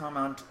me just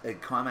comment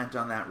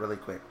on that really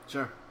quick.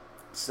 Sure.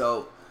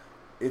 So,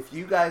 if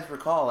you guys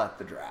recall at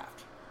the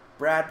draft,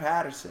 Brad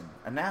Patterson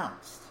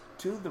announced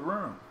to the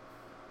room,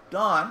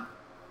 Don,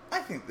 I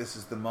think this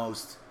is the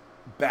most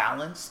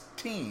balanced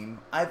team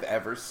I've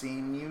ever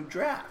seen you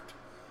draft.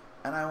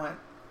 And I went,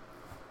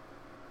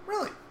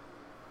 really?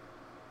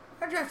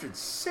 I drafted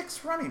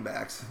 6 running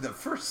backs in the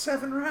first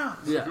 7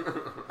 rounds. Yeah.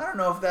 I don't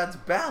know if that's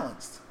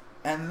balanced.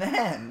 And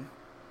then,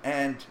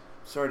 and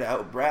sorry to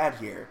out Brad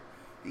here,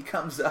 he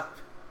comes up,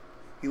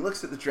 he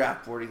looks at the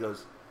draft board, he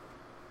goes,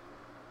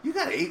 you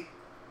got 8,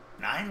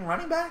 9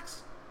 running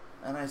backs?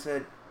 And I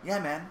said, yeah,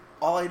 man,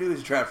 all I do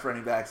is draft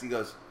running backs. He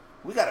goes,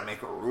 we got to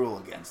make a rule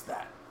against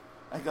that.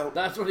 I go,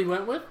 That's what he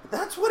went with?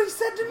 that's what he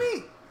said to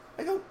me.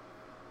 I go,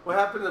 What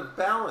happened to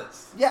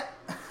balance? yeah.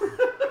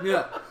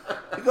 Yeah.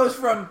 It goes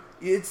from,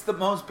 it's the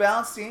most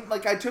balanced team.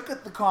 Like, I took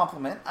it the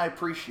compliment. I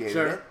appreciated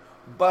Sure. it.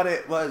 But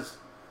it was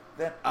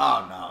that,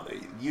 oh, no,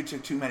 you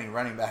took too many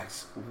running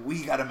backs.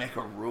 We got to make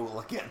a rule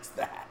against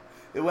that.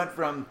 It went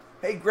from,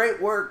 hey,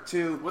 great work,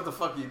 to, What the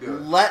fuck are you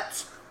doing?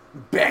 let's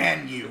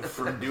ban you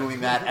from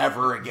doing that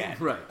ever again.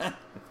 Right.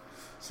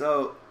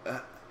 So,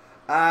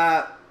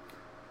 And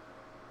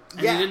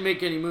he yeah. didn't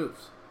make any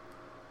moves.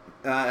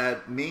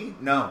 Me?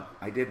 No,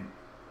 I didn't.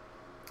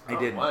 I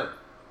didn't. One.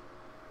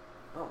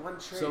 Oh, one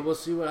trade. So we'll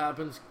see what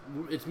happens.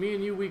 It's me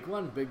and you week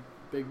 1,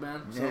 big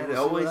man. So Yeah, we'll it see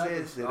always what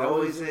happens. is. It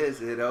always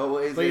is. It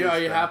always But is. are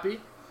you though.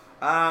 happy?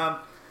 Um,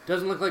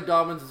 Doesn't look like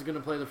Dobbins is going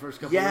to play the first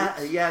couple yeah,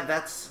 weeks. yeah.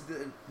 That's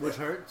Which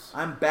hurts.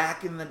 I'm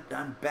back in the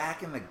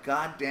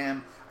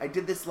goddamn. I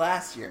did this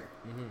last year.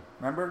 Mm-hmm.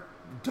 Remember,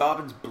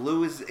 Dobbins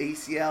blew his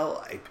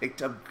ACL. I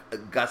picked up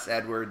Gus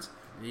Edwards.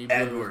 He blew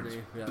his Edwards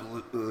knee, yeah.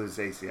 blew his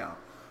ACL,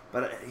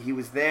 but he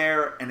was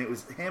there, and it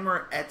was him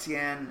or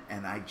Etienne,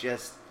 and I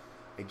just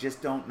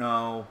don't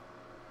know.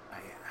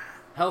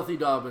 Healthy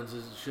Dobbins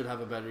should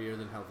have a better year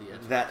than healthy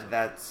Etienne.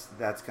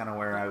 That's kind of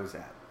where I was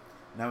at.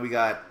 Now we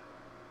got.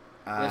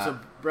 Yeah, so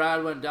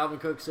Brad went Dalvin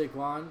Cook,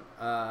 Saquon,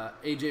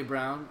 AJ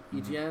Brown,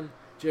 Etienne,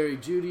 Jerry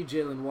Jeudy,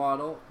 Jalen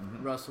Waddle,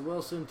 Russell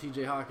Wilson,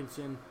 TJ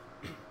Hawkinson,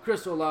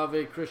 Chris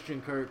Olave,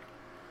 Christian Kirk,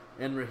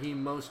 and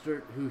Raheem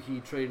Mostert, who he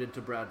traded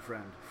to Brad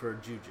Friend for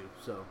Juju.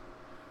 So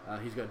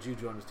he's got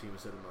Juju on his team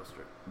instead of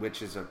Mostert.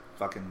 which is a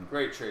fucking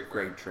Great trade.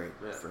 great trade.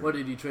 Yeah. for What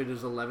him. did he trade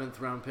his 11th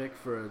round pick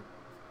for a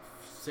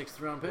 6th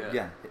round pick?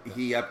 Yeah. Yeah,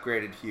 he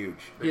upgraded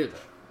huge. Huge.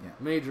 Yeah.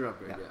 Major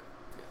upgrade, Yeah.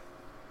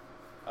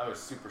 yeah. I was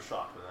super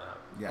shocked when that happened.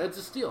 Yeah, It's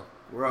a steal.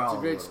 we're it's all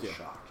a great little steal.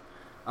 shocked.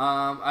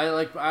 I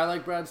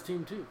like Brad's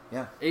team too.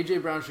 Yeah,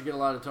 AJ Brown should get a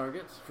lot of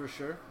targets for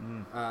sure.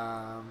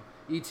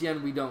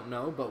 Etienne we don't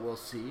know, but we'll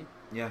see.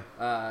 yeah.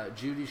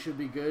 Judy should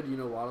be good. You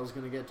know Waddle's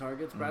going to get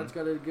targets. Brad's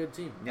got a good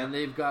team, Yeah. and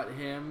they've got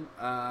him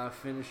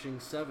finishing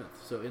 7th,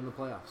 so in the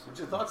playoffs. What's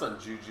your thoughts on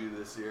Juju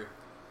this year?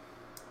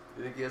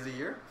 You think he has a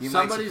year? He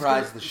might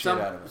surprise the shit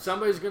out of us.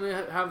 Somebody's going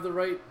to have the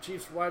right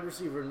Chiefs wide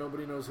receiver.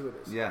 Nobody knows who it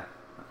is. Yeah,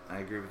 I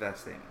agree with that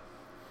statement.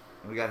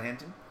 We got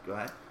Hinton. Go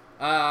ahead.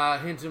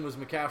 Hinton was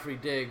McCaffrey,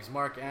 Diggs,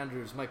 Mark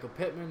Andrews, Michael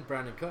Pittman,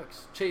 Brandon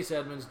Cooks, Chase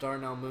Edmonds,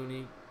 Darnell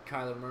Mooney,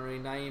 Kyler Murray,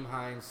 Naeem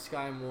Hines,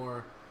 Sky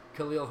Moore,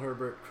 Khalil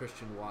Herbert,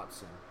 Christian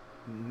Watson.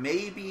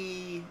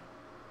 Maybe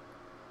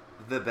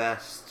the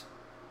best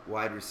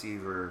wide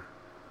receiver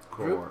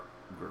core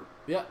group.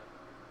 Yeah.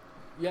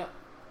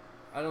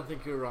 I don't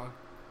think you're wrong.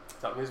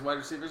 Tell me his wide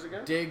receivers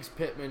again. Diggs,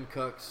 Pittman,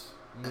 Cooks,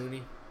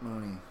 Mooney,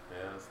 Mooney.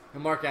 Yeah.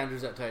 and Mark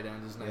Andrews at tight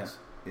end is nice.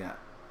 Yeah.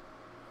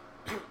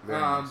 Very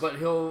nice. But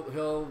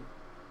he'll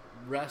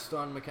rest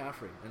on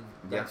McCaffrey, and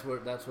that's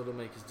what'll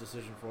make his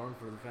decision for him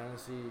for the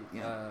fantasy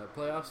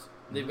playoffs.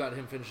 They've got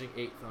him finishing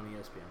 8th on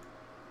ESPN.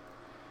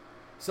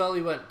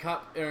 Sully went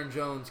Kupp, Aaron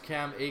Jones,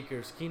 Cam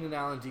Akers, Keenan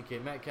Allen,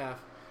 DK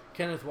Metcalf,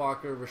 Kenneth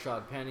Walker,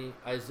 Rashad Penny,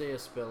 Isaiah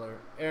Spiller,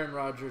 Aaron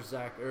Rodgers,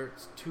 Zach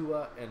Ertz,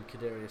 Tua, and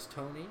Kadarius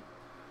Toney.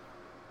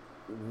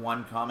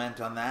 One comment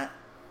on that.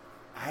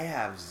 I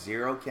have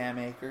 0 Cam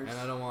Akers. And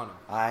I don't want him.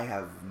 I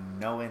have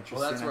no interest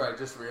Well, that's in where it. I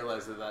just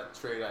realized that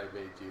trade I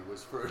made you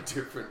was for a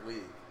different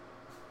league.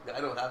 I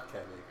don't have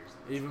Cam Akers.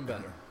 Even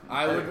better.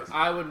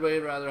 I would way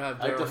rather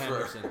have I Darrell defer.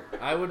 Henderson.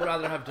 I would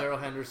rather have Darrell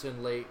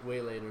Henderson way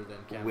later than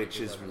Cam. Which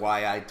Akers is ever.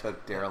 why I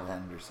took Darrell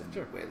Henderson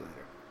Sure. way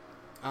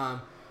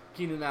later.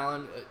 Keenan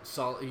Allen,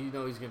 solid. You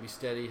know he's going to be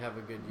steady, have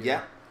a good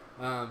year.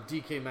 Yeah.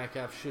 DK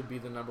Metcalf should be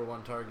the number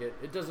 1 target.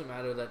 It doesn't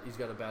matter that he's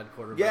got a bad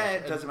quarterback. Yeah,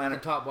 it doesn't matter.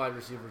 The top wide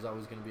receiver is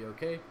always going to be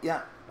okay.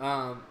 Yeah.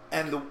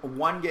 And the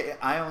one game,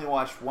 I only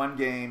watched one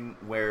game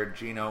where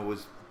Gino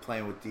was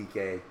playing with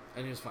DK,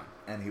 And he was fine.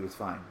 and he was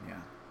fine. Yeah.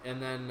 And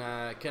then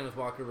Kenneth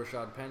Walker,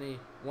 Rashad Penny,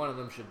 one of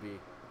them should be.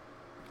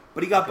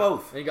 But he got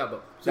both. And he got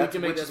both. So That's, he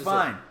can make which that is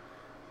decision.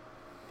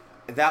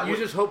 fine. That You was,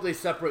 just hope they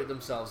separate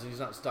themselves and he's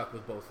not stuck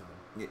with both of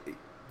them.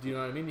 Do you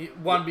know what I mean?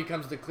 One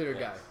becomes the clear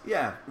guy.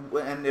 yeah,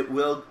 and it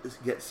will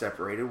get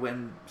separated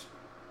when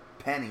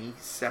Penny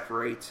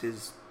separates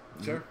his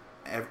Sure.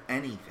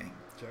 anything.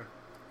 Sure.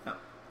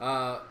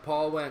 Yep.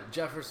 Paul went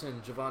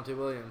Jefferson, Javonte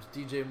Williams,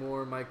 DJ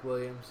Moore, Mike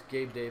Williams,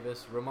 Gabe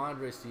Davis,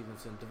 Ramondre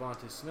Stevenson,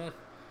 Devontae Smith,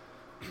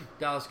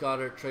 Dallas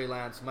Goedert, Trey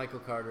Lance, Michael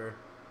Carter,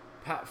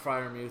 Pat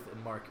Freiermuth,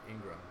 and Mark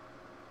Ingram.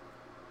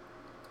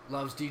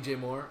 Loves DJ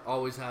Moore.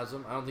 Always has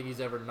him. I don't think he's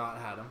ever not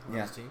had him on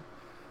Yeah. his team.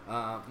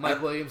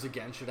 Mike Williams,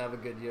 again, should have a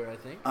good year, I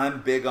think.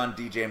 I'm big on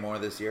DJ Moore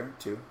this year,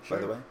 too, Sure.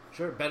 by the way.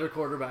 Sure. Better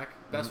quarterback.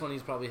 Best one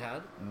he's probably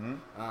had.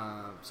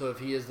 Mm-hmm. So if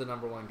he is the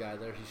number one guy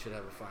there, he should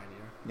have a fine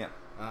year.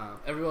 Yeah.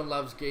 Everyone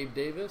loves Gabe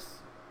Davis.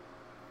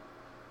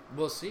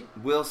 We'll see.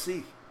 We'll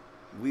see.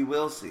 We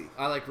will see.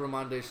 I like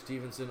Ramondre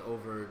Stevenson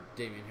over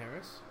Damian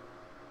Harris.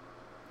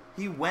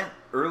 He went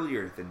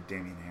earlier than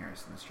Damian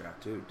Harris in this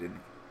draft, too, didn't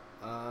he?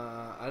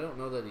 I don't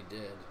know that he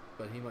did,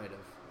 but he might have.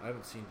 I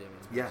haven't seen Damian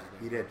Yeah, Harris.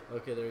 he did.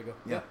 Okay, there you go.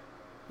 Yeah.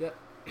 Yeah.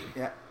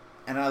 Yeah.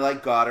 And I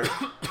like Goddard.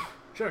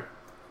 Sure.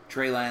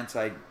 Trey Lance,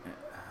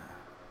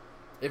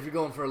 If you're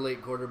going for a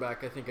late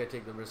quarterback, I think I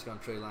take the risk on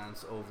Trey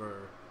Lance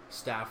over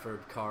Stafford,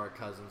 Carr,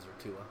 Cousins, or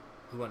Tua,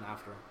 who went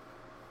after him.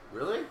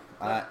 Really?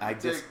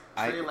 Take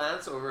Trey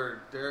Lance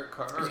over Derek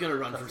Carr. He's going to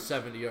run for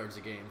 70 yards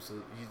a game, so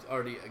he's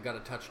already got a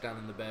touchdown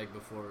in the bag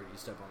before you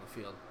step on the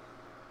field.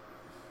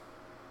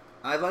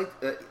 I like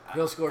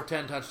He'll score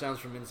 10 touchdowns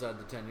from inside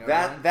the 10-yard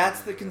line.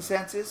 that's the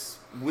consensus.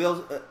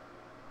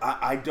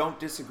 I don't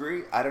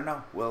disagree. I don't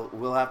know.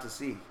 We'll have to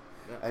see.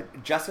 Yeah.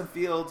 Justin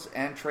Fields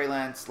and Trey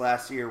Lance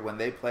last year when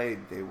they played,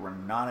 they were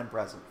not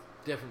impressive.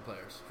 Different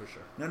players, for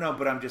sure. No,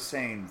 but I'm just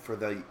saying for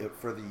the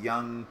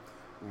young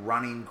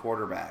running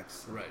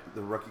quarterbacks, Right.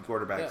 the rookie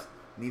quarterbacks, Yeah.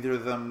 neither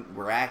of them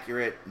were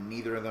accurate.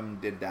 Neither of them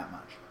did that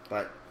much.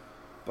 But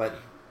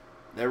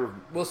they were.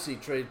 We'll see.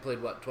 Trey played,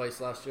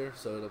 twice last year,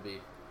 so it'll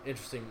be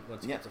interesting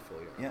once he Yeah. gets a full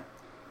year. Yeah.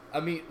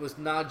 Amit was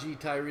Najee,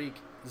 Tyreek,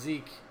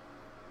 Zeke,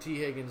 T.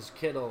 Higgins,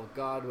 Kittle,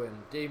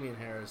 Godwin, Damian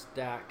Harris,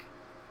 Dak,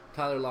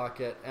 Tyler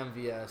Lockett,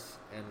 MVS,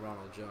 and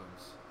Ronald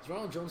Jones. Is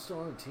Ronald Jones still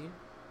on the team?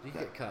 Did he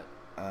get cut?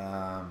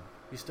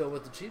 He's still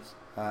with the Chiefs?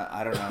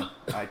 I don't know.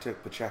 I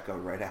took Pacheco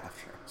right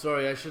after.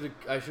 Sorry, I should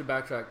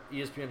backtrack.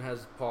 ESPN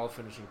has Paul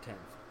finishing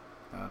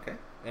 10th. Okay.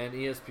 And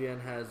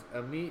ESPN has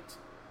Amit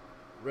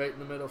right in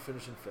the middle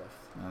finishing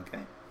 5th.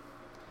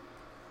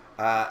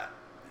 Okay.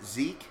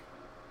 Zeke,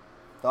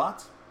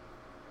 thoughts?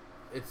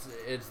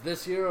 It's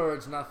this year or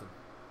it's nothing.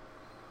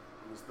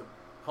 It was the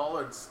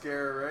Pollard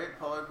scare, right?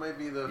 Pollard might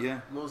be the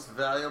Yeah. most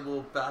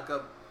valuable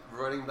backup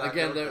running back.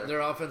 Again, out there. their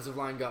offensive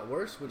line got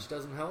worse, which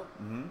doesn't help.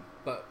 Mm-hmm.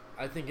 But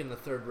I think in the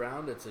third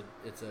round, it's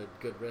a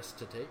good risk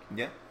to take.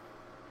 Yeah.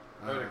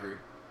 I would agree.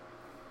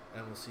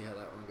 And we'll see how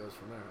that one goes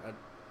from there.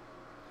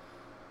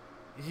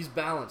 He's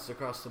balanced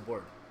across the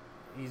board.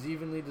 He's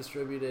evenly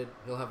distributed.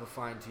 He'll have a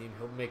fine team.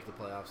 He'll make the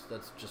playoffs.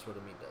 That's just what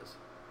Amit does.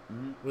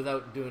 Mm-hmm.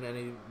 Without doing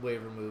any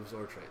waiver moves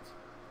or trades.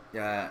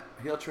 Yeah,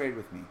 he'll trade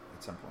with me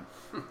at some point.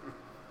 Of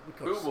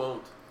Who course.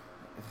 won't?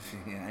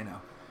 Yeah, I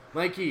know.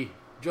 Mikey,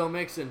 Joe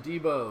Mixon,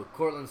 Debo,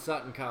 Cortland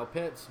Sutton, Kyle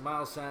Pitts,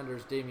 Miles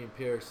Sanders, Damian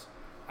Pierce,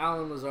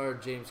 Alan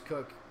Lazard, James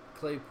Cook,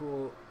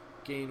 Claypool,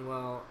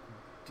 Gainwell,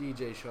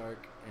 DJ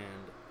Shark,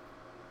 and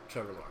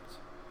Trevor Lawrence.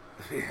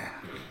 Yeah.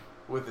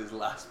 With his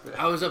last pick.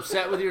 I was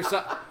upset with your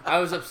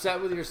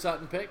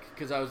Sutton pick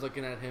because I was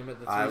looking at him at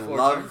the 3-4 I turn.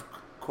 love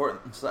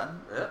Cortland Sutton.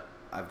 Yeah.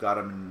 I've got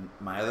him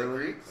in my I other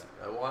agree. leagues.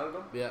 I wanted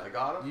him. Yeah, I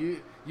got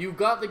him. You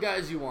got the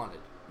guys you wanted.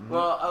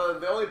 Well,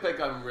 the only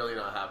pick I'm really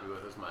not happy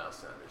with is Miles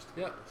Sanders. To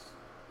be Yeah. honest.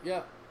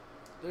 Yeah,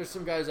 thethe's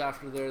some guys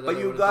after there. That But I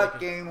you would've got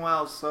taken.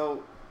 Gainwell,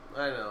 so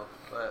I know,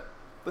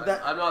 but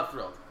that- I'm not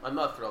thrilled. I'm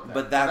not thrilled.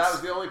 But that that's-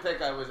 was the only pick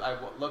I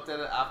looked at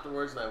it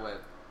afterwards and I went.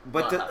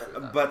 But not happy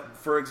with that. but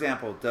for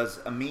example, does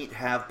Amit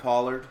have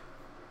Pollard?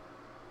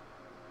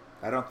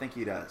 I don't think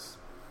he does.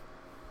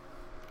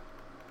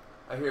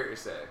 I hear what you're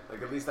saying.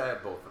 Like, at least I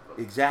have both of them.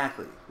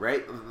 Exactly,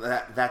 right?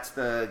 That's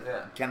the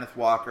Yeah. Kenneth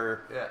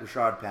Walker, Yeah.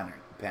 Rashad Penny,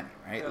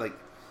 right? Yeah. Like,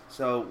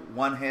 so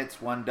one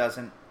hits, one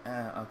doesn't.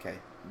 Okay,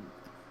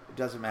 it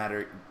doesn't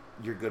matter.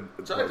 You're good.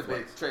 Tried both to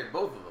ways. trade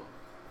both of them.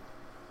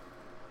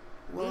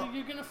 Well,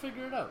 You're gonna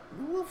figure it out.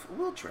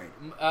 we'll trade.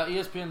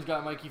 ESPN's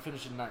got Mikey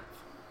finishing 9th.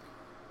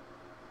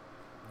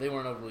 They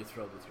weren't overly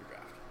thrilled with your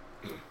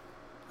draft,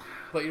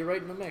 but you're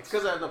right in the mix.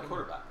 Because I have no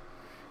quarterback.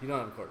 You don't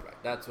have a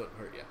quarterback. That's what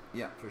hurt you.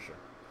 Yeah. For sure.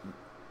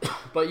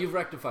 But you've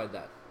rectified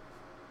that.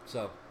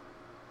 So,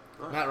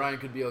 Oh. Matt Ryan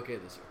could be okay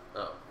this year.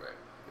 Oh,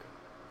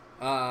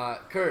 right.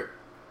 Kurt,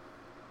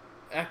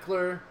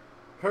 Eckler,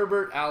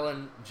 Herbert,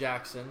 Allen,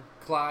 Jackson,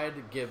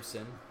 Clyde,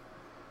 Gibson,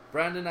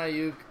 Brandon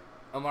Ayuk,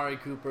 Amari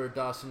Cooper,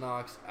 Dawson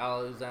Knox,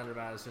 Alexander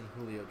Madison,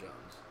 Julio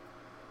Jones.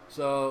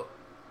 So,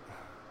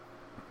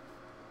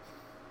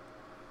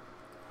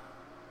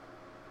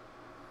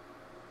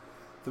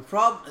 The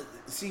problem.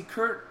 See,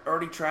 Kurt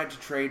already tried to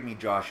trade me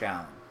Josh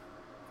Allen.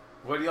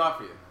 What do you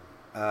offer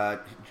you?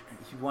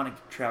 He wanted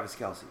Travis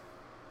Kelce.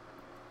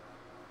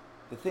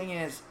 The thing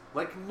is,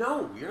 Like,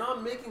 no, you're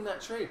not making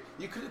that trade.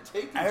 You could have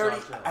taken I already,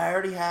 Josh Allen. I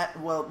already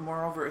had. Well,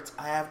 moreover,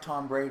 I have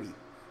Tom Brady.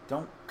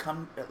 Don't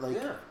come like.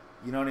 Yeah.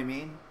 You know what I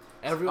mean?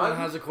 everyone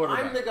has a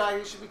quarterback. I'm the guy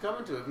he should be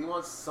coming to if he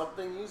wants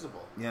something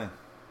usable. Yeah.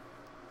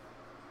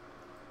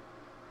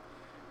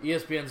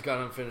 ESPN's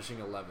got him finishing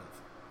 11th.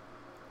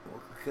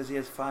 Because he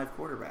has 5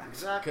 quarterbacks.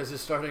 Exactly. Because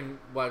his starting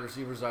wide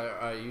receivers are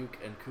Ayuk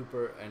and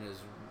Cooper, and his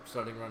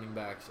starting running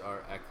backs are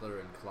Eckler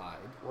and Clyde.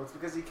 Well, it's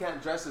because he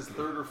can't dress his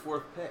third or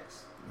fourth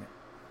picks.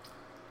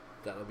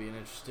 That'll be an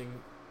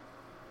interesting.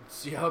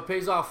 See how it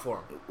pays off for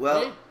him.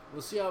 Well, right?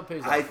 We'll see how it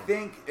pays off. I for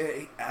him.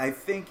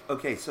 think.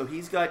 Okay, so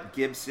he's got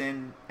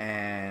Gibson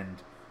and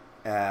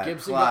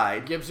Gibson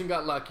Clyde. Gibson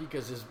got lucky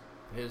because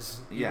he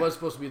Yeah. was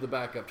supposed to be the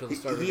backup till the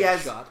start of He the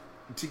has- shot.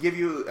 To give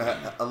you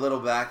a little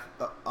back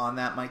on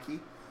that, Mikey,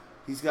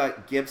 he's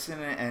got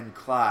Gibson and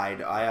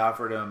Clyde. I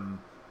offered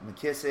him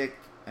McKissick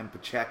and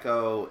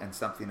Pacheco and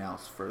something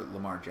else for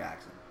Lamar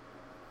Jackson.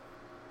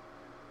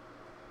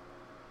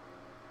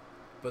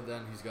 But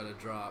then he's got to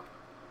drop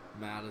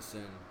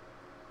Madison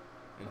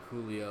and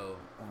Julio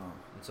Oh,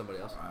 and somebody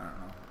else. I don't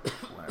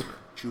know. Whatever.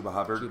 Chuba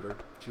Hubbard.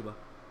 Chuba.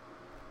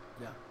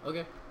 Yeah.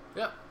 Okay.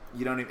 Yeah.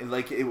 You don't even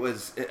like it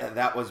was.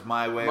 That was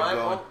my way My of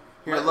going. o-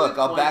 Here, my look.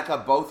 only I'll point- back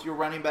up both your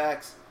running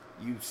backs.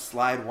 You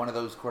slide one of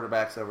those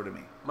quarterbacks over to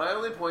me. My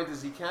only point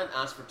is he can't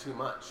ask for too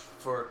much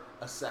for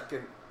a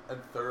second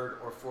and third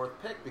or fourth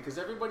pick because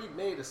everybody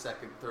made a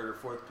second, third, or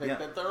fourth pick Yeah.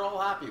 that they're all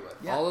happy with.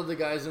 Yeah. All of the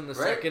guys in the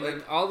Right? second Like-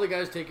 and all the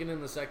guys taken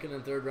in the second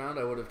and third round,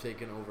 I would have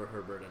taken over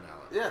Herbert and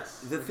Allen. Yes,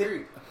 The agreed.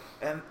 thing,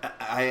 and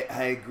I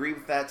agree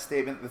with that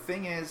statement. The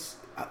thing is,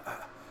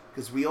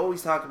 because we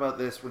always talk about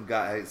this when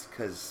guys,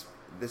 because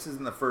this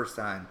isn't the first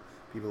time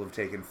people have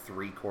taken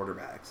 3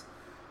 quarterbacks,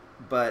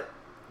 but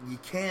you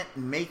can't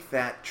make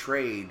that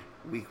trade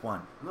week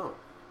 1, No,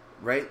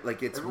 right?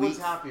 Like it's everyone's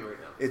week, happy right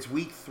now. it's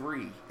week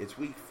 3, it's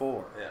week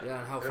 4. Yeah,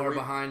 and how And far we-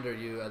 behind are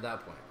you at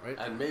that point, right?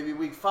 And maybe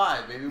week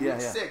 5, maybe Yeah,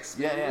 week yeah. 6,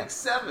 Yeah, maybe yeah. week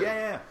 7.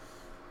 Yeah.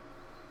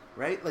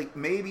 Right? Like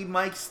maybe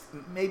Mike,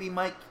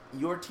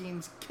 your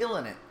team's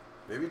killing it.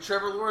 Maybe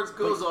Trevor Lawrence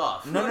goes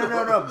off.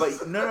 No.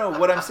 But no.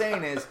 What I'm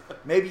saying is,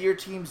 maybe your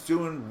team's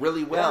doing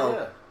really well,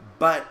 Yeah.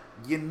 but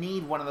you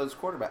need one of those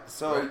quarterbacks.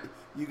 So Right.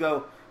 you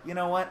go, you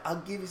know what? I'll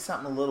give you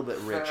something a little bit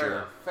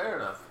richer Fair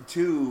enough.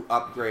 to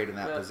upgrade in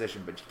that Yeah.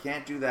 position, but you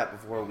can't do that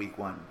before week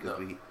 1 because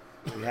No.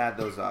 we had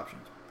those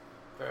options.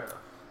 Fair enough.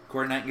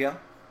 Corey Nightingale.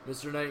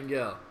 Mr.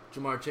 Nightingale,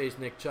 Jamar Chase,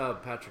 Nick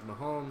Chubb, Patrick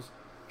Mahomes,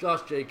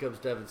 Josh Jacobs,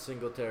 Devin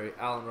Singletary,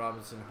 Allen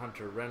Robinson,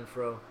 Hunter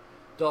Renfro,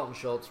 Dalton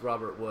Schultz,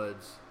 Robert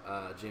Woods,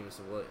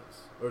 Jameson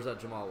Williams. Or is that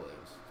Jamal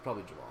Williams? It's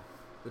probably Jamal.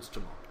 It's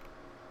Jamal.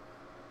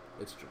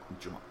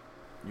 Jamal,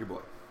 your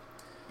boy,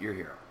 your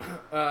hero.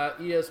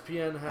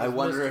 ESPN has I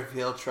wonder if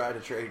he'll try to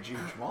trade you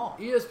Jamal.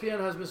 ESPN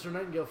has Mr.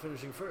 Nightingale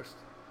finishing first.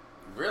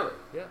 Really?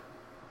 Yeah.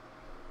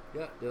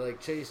 Yeah, they like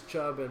Chase,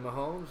 Chubb, and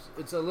Mahomes.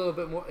 It's a little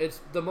bit more.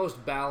 It's the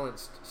most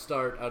balanced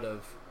start out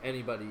of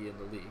anybody in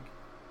the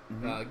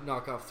league.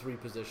 Knock off 3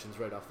 positions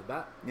right off the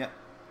bat. Yeah.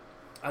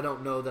 I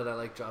don't know that I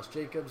like Josh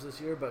Jacobs this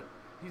year, but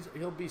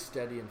he'll be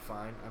steady and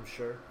fine, I'm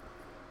sure.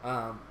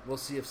 We'll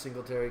see if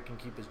Singletary can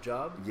keep his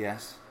job.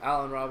 Yes.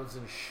 Allen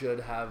Robinson should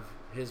have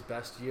his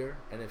best year,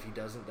 and if he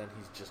doesn't, then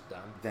he's just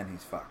done. Then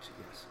he's fucked.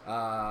 Yes.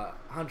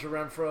 Hunter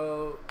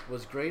Renfro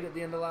was great at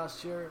the end of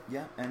last year.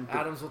 Yeah, and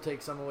Adams will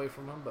take some away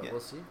from him, but Yeah. we'll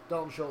see.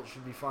 Dalton Schultz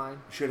should be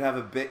fine. should have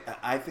a bit.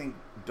 I think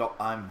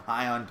I'm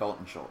high on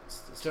Dalton Schultz.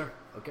 This Sure. year.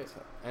 Okay.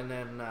 So- And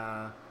then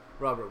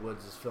Robert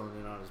Woods is filling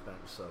in on his bench,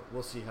 so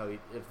we'll see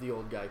if the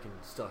old guy can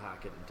still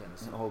hack it in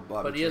Tennessee. Old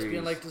Bobby But ESPN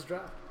Trees. liked his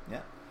draft.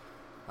 Yeah.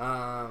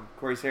 Um,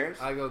 Corey Sayers.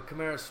 I go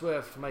Kamara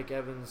Swift, Mike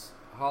Evans,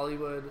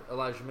 Hollywood,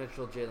 Elijah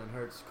Mitchell, Jalen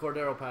Hurts,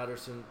 Cordero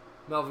Patterson,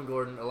 Melvin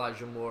Gordon,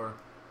 Elijah Moore,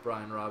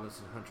 Brian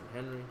Robinson, Hunter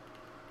Henry.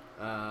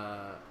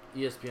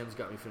 ESPN's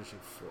got me finishing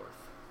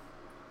 4th.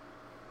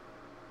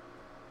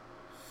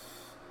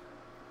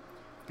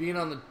 Being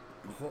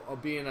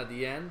at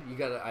the end,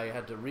 I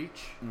had to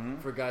reach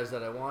for guys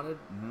that I wanted,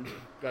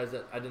 guys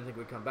that I didn't think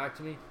would come back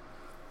to me.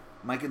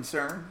 My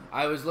concern.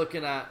 I was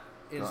looking at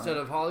instead ahead.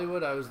 of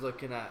Hollywood, I was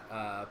looking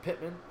at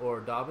Pittman or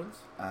Dobbins.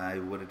 I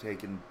would have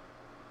taken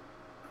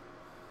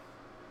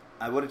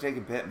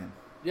Pittman,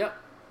 Yeah,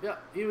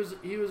 he was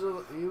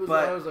But- what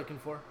I was looking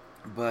for,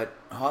 but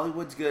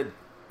Hollywood's good.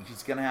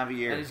 He's gonna have a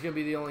year. and he's gonna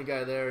be the only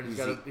guy there, and he's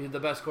He's the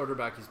best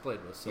quarterback he's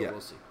played with. So Yeah. we'll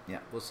see. Yeah.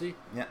 We'll see.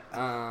 Yeah.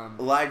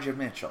 Elijah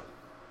Mitchell.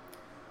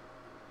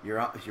 You're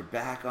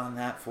back on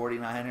that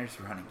 49ers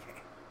running game.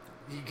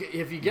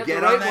 If you get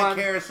Get the right on that one,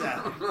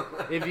 carousel.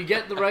 if you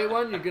get the right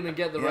one, you're gonna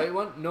get the Yeah. right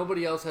one.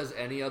 Nobody else has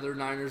any other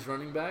Niners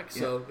running back,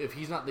 so if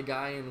he's not the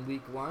guy in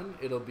week 1,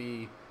 it'll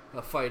be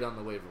a fight on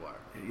the waiver wire.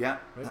 Yeah.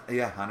 Right?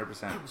 Yeah.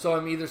 100%. So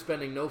I'm either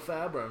spending no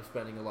fab or I'm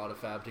spending a lot of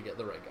fab to get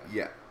the right guy.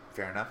 Yeah.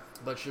 Fair enough.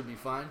 But should be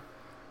fine.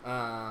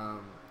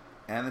 And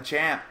the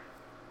champ.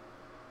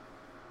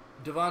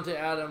 Devontae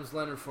Adams,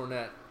 Leonard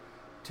Fournette,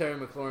 Terry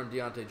McLaurin,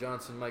 Deontay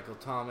Johnson, Michael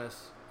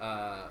Thomas,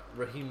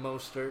 Raheem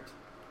Mostert,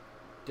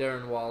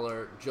 Darren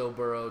Waller, Joe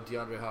Burrow,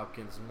 DeAndre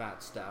Hopkins,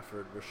 Matt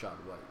Stafford, Rashad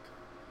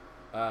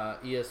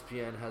White.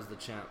 ESPN has the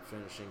champ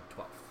finishing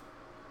 12th.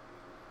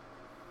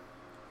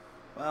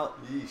 Well,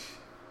 Yeesh.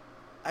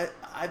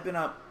 I've been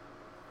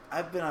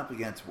up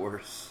against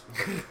worse.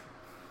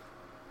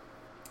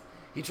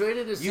 He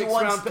traded his You 6th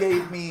once round pick.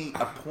 gave me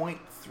a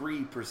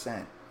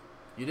 0.3%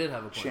 You did have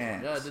a point.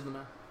 chance. Yeah, I did the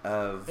math.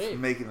 of Hey,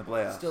 making the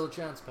playoffs, Still a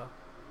chance, pal.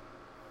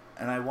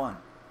 and I won.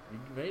 You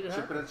made it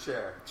Chipping happen. a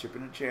chair.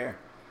 Chipping a chair.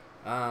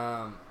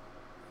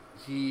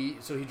 He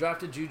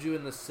drafted Juju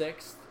in the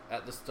 6th,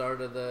 at the start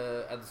of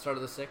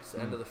the sixth,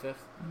 end of the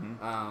fifth.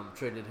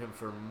 Traded him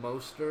for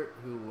Mostert,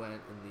 who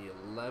went in the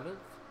 11th.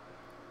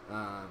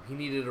 He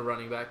needed a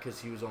running back because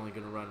he was only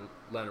going to run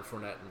Leonard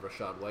Fournette and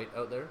Rashad White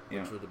out there,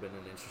 which would have been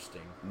an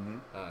interesting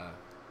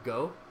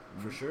go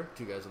for sure.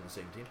 Two guys on the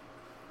same team.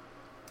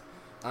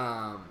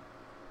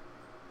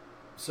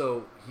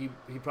 So he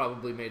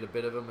probably made a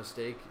bit of a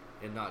mistake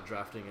in not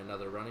drafting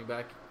another running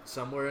back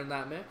somewhere in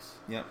that mix.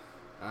 Yep.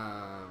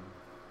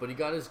 But he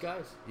got his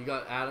guys. He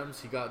got Adams.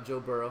 He got Joe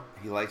Burrow.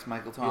 He likes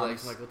Michael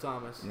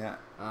Thomas. Yeah.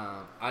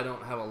 I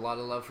don't have a lot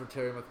of love for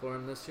Terry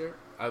McLaurin this year.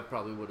 I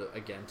probably would have,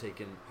 again,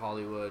 taken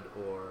Hollywood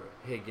or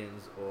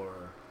Higgins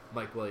or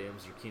Mike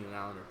Williams or Keenan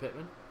Allen or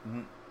Pittman.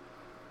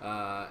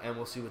 And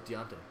we'll see with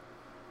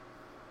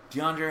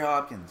DeAndre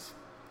Hopkins.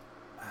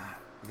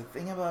 The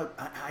thing about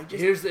I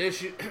just here's the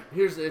issue.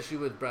 Here's the issue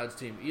with Brad's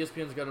team.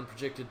 ESPN's got him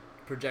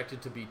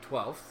projected to be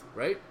 12th,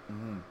 right?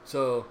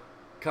 So,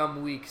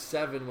 come week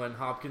 7 when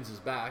Hopkins is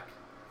back,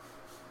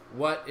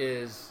 where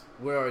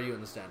are you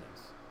in the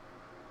standings?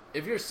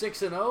 If you're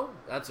 6-0,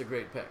 that's a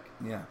great pick.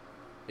 Yeah.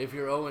 If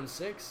you're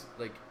 0-6,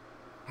 like,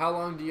 how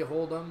long do you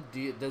hold him?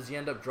 Does he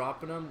end up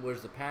dropping him?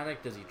 Where's the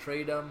panic? Does he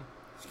trade him?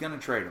 He's gonna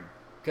trade him.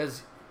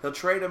 Because he'll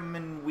trade him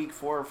in week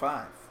 4 or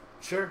 5.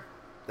 Sure.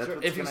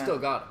 If he's still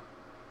got him.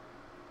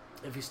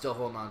 If he's still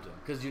holding on to him.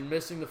 Because you're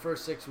missing the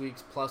first 6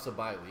 weeks plus a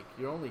bye week.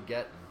 You're only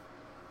getting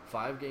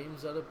 5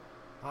 games out of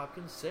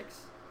Hopkins?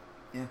 6?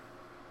 Yeah.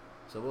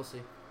 So we'll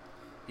see.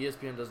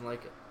 ESPN doesn't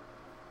like it.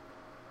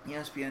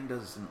 ESPN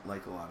doesn't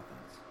like a lot of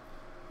things.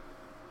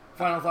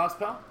 Final thoughts,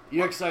 pal?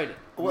 You're excited.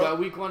 We got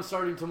week 1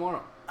 starting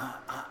tomorrow.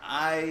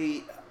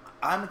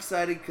 I'm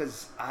excited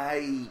because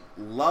I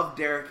love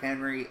Derrick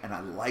Henry and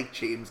I like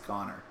James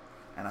Conner.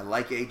 And I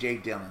like A.J.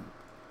 Dillon.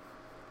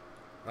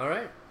 All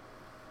right.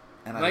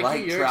 And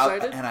Mikey, you're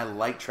excited? And I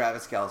like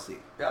Travis Kelce.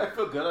 Yeah, I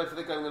feel good. I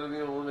think I'm going to be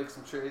able to make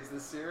some trades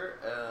this year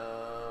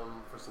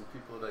for some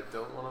people that I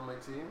don't want on my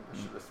team. I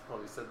should have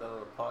probably said that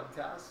on a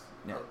podcast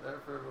out there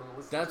for everyone to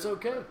listen to. That's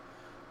okay.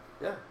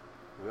 But, yeah.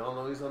 We all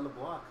know he's on the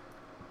block.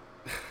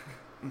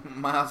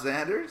 Miles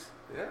Sanders?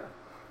 Yeah.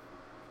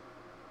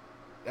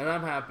 And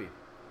I'm happy.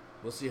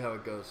 We'll see how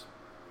it goes.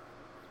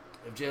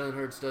 If Jalen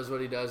Hurts does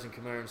what he does and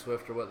Kamara and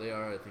Swift are what they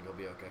are, I think he'll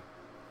be okay.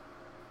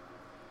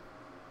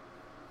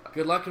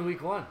 Good luck in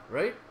week 1,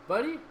 right,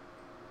 buddy?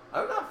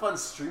 I would have fun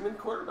streaming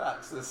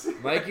quarterbacks this year.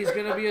 Mikey's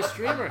going to be a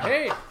streamer.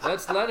 Hey,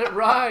 let's let it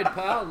ride,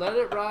 pal. Let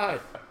it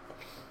ride.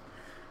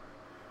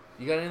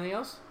 You got anything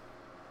else?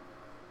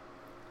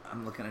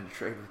 I'm looking at a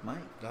trade with Mike.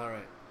 All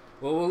right.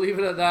 Well, we'll leave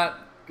it at that.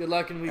 Good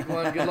luck in week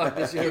 1. Good luck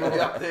this year.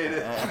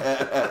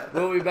 Updated.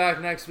 We'll be back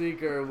next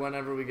week or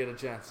whenever we get a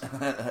chance.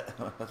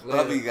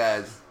 Love you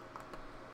guys.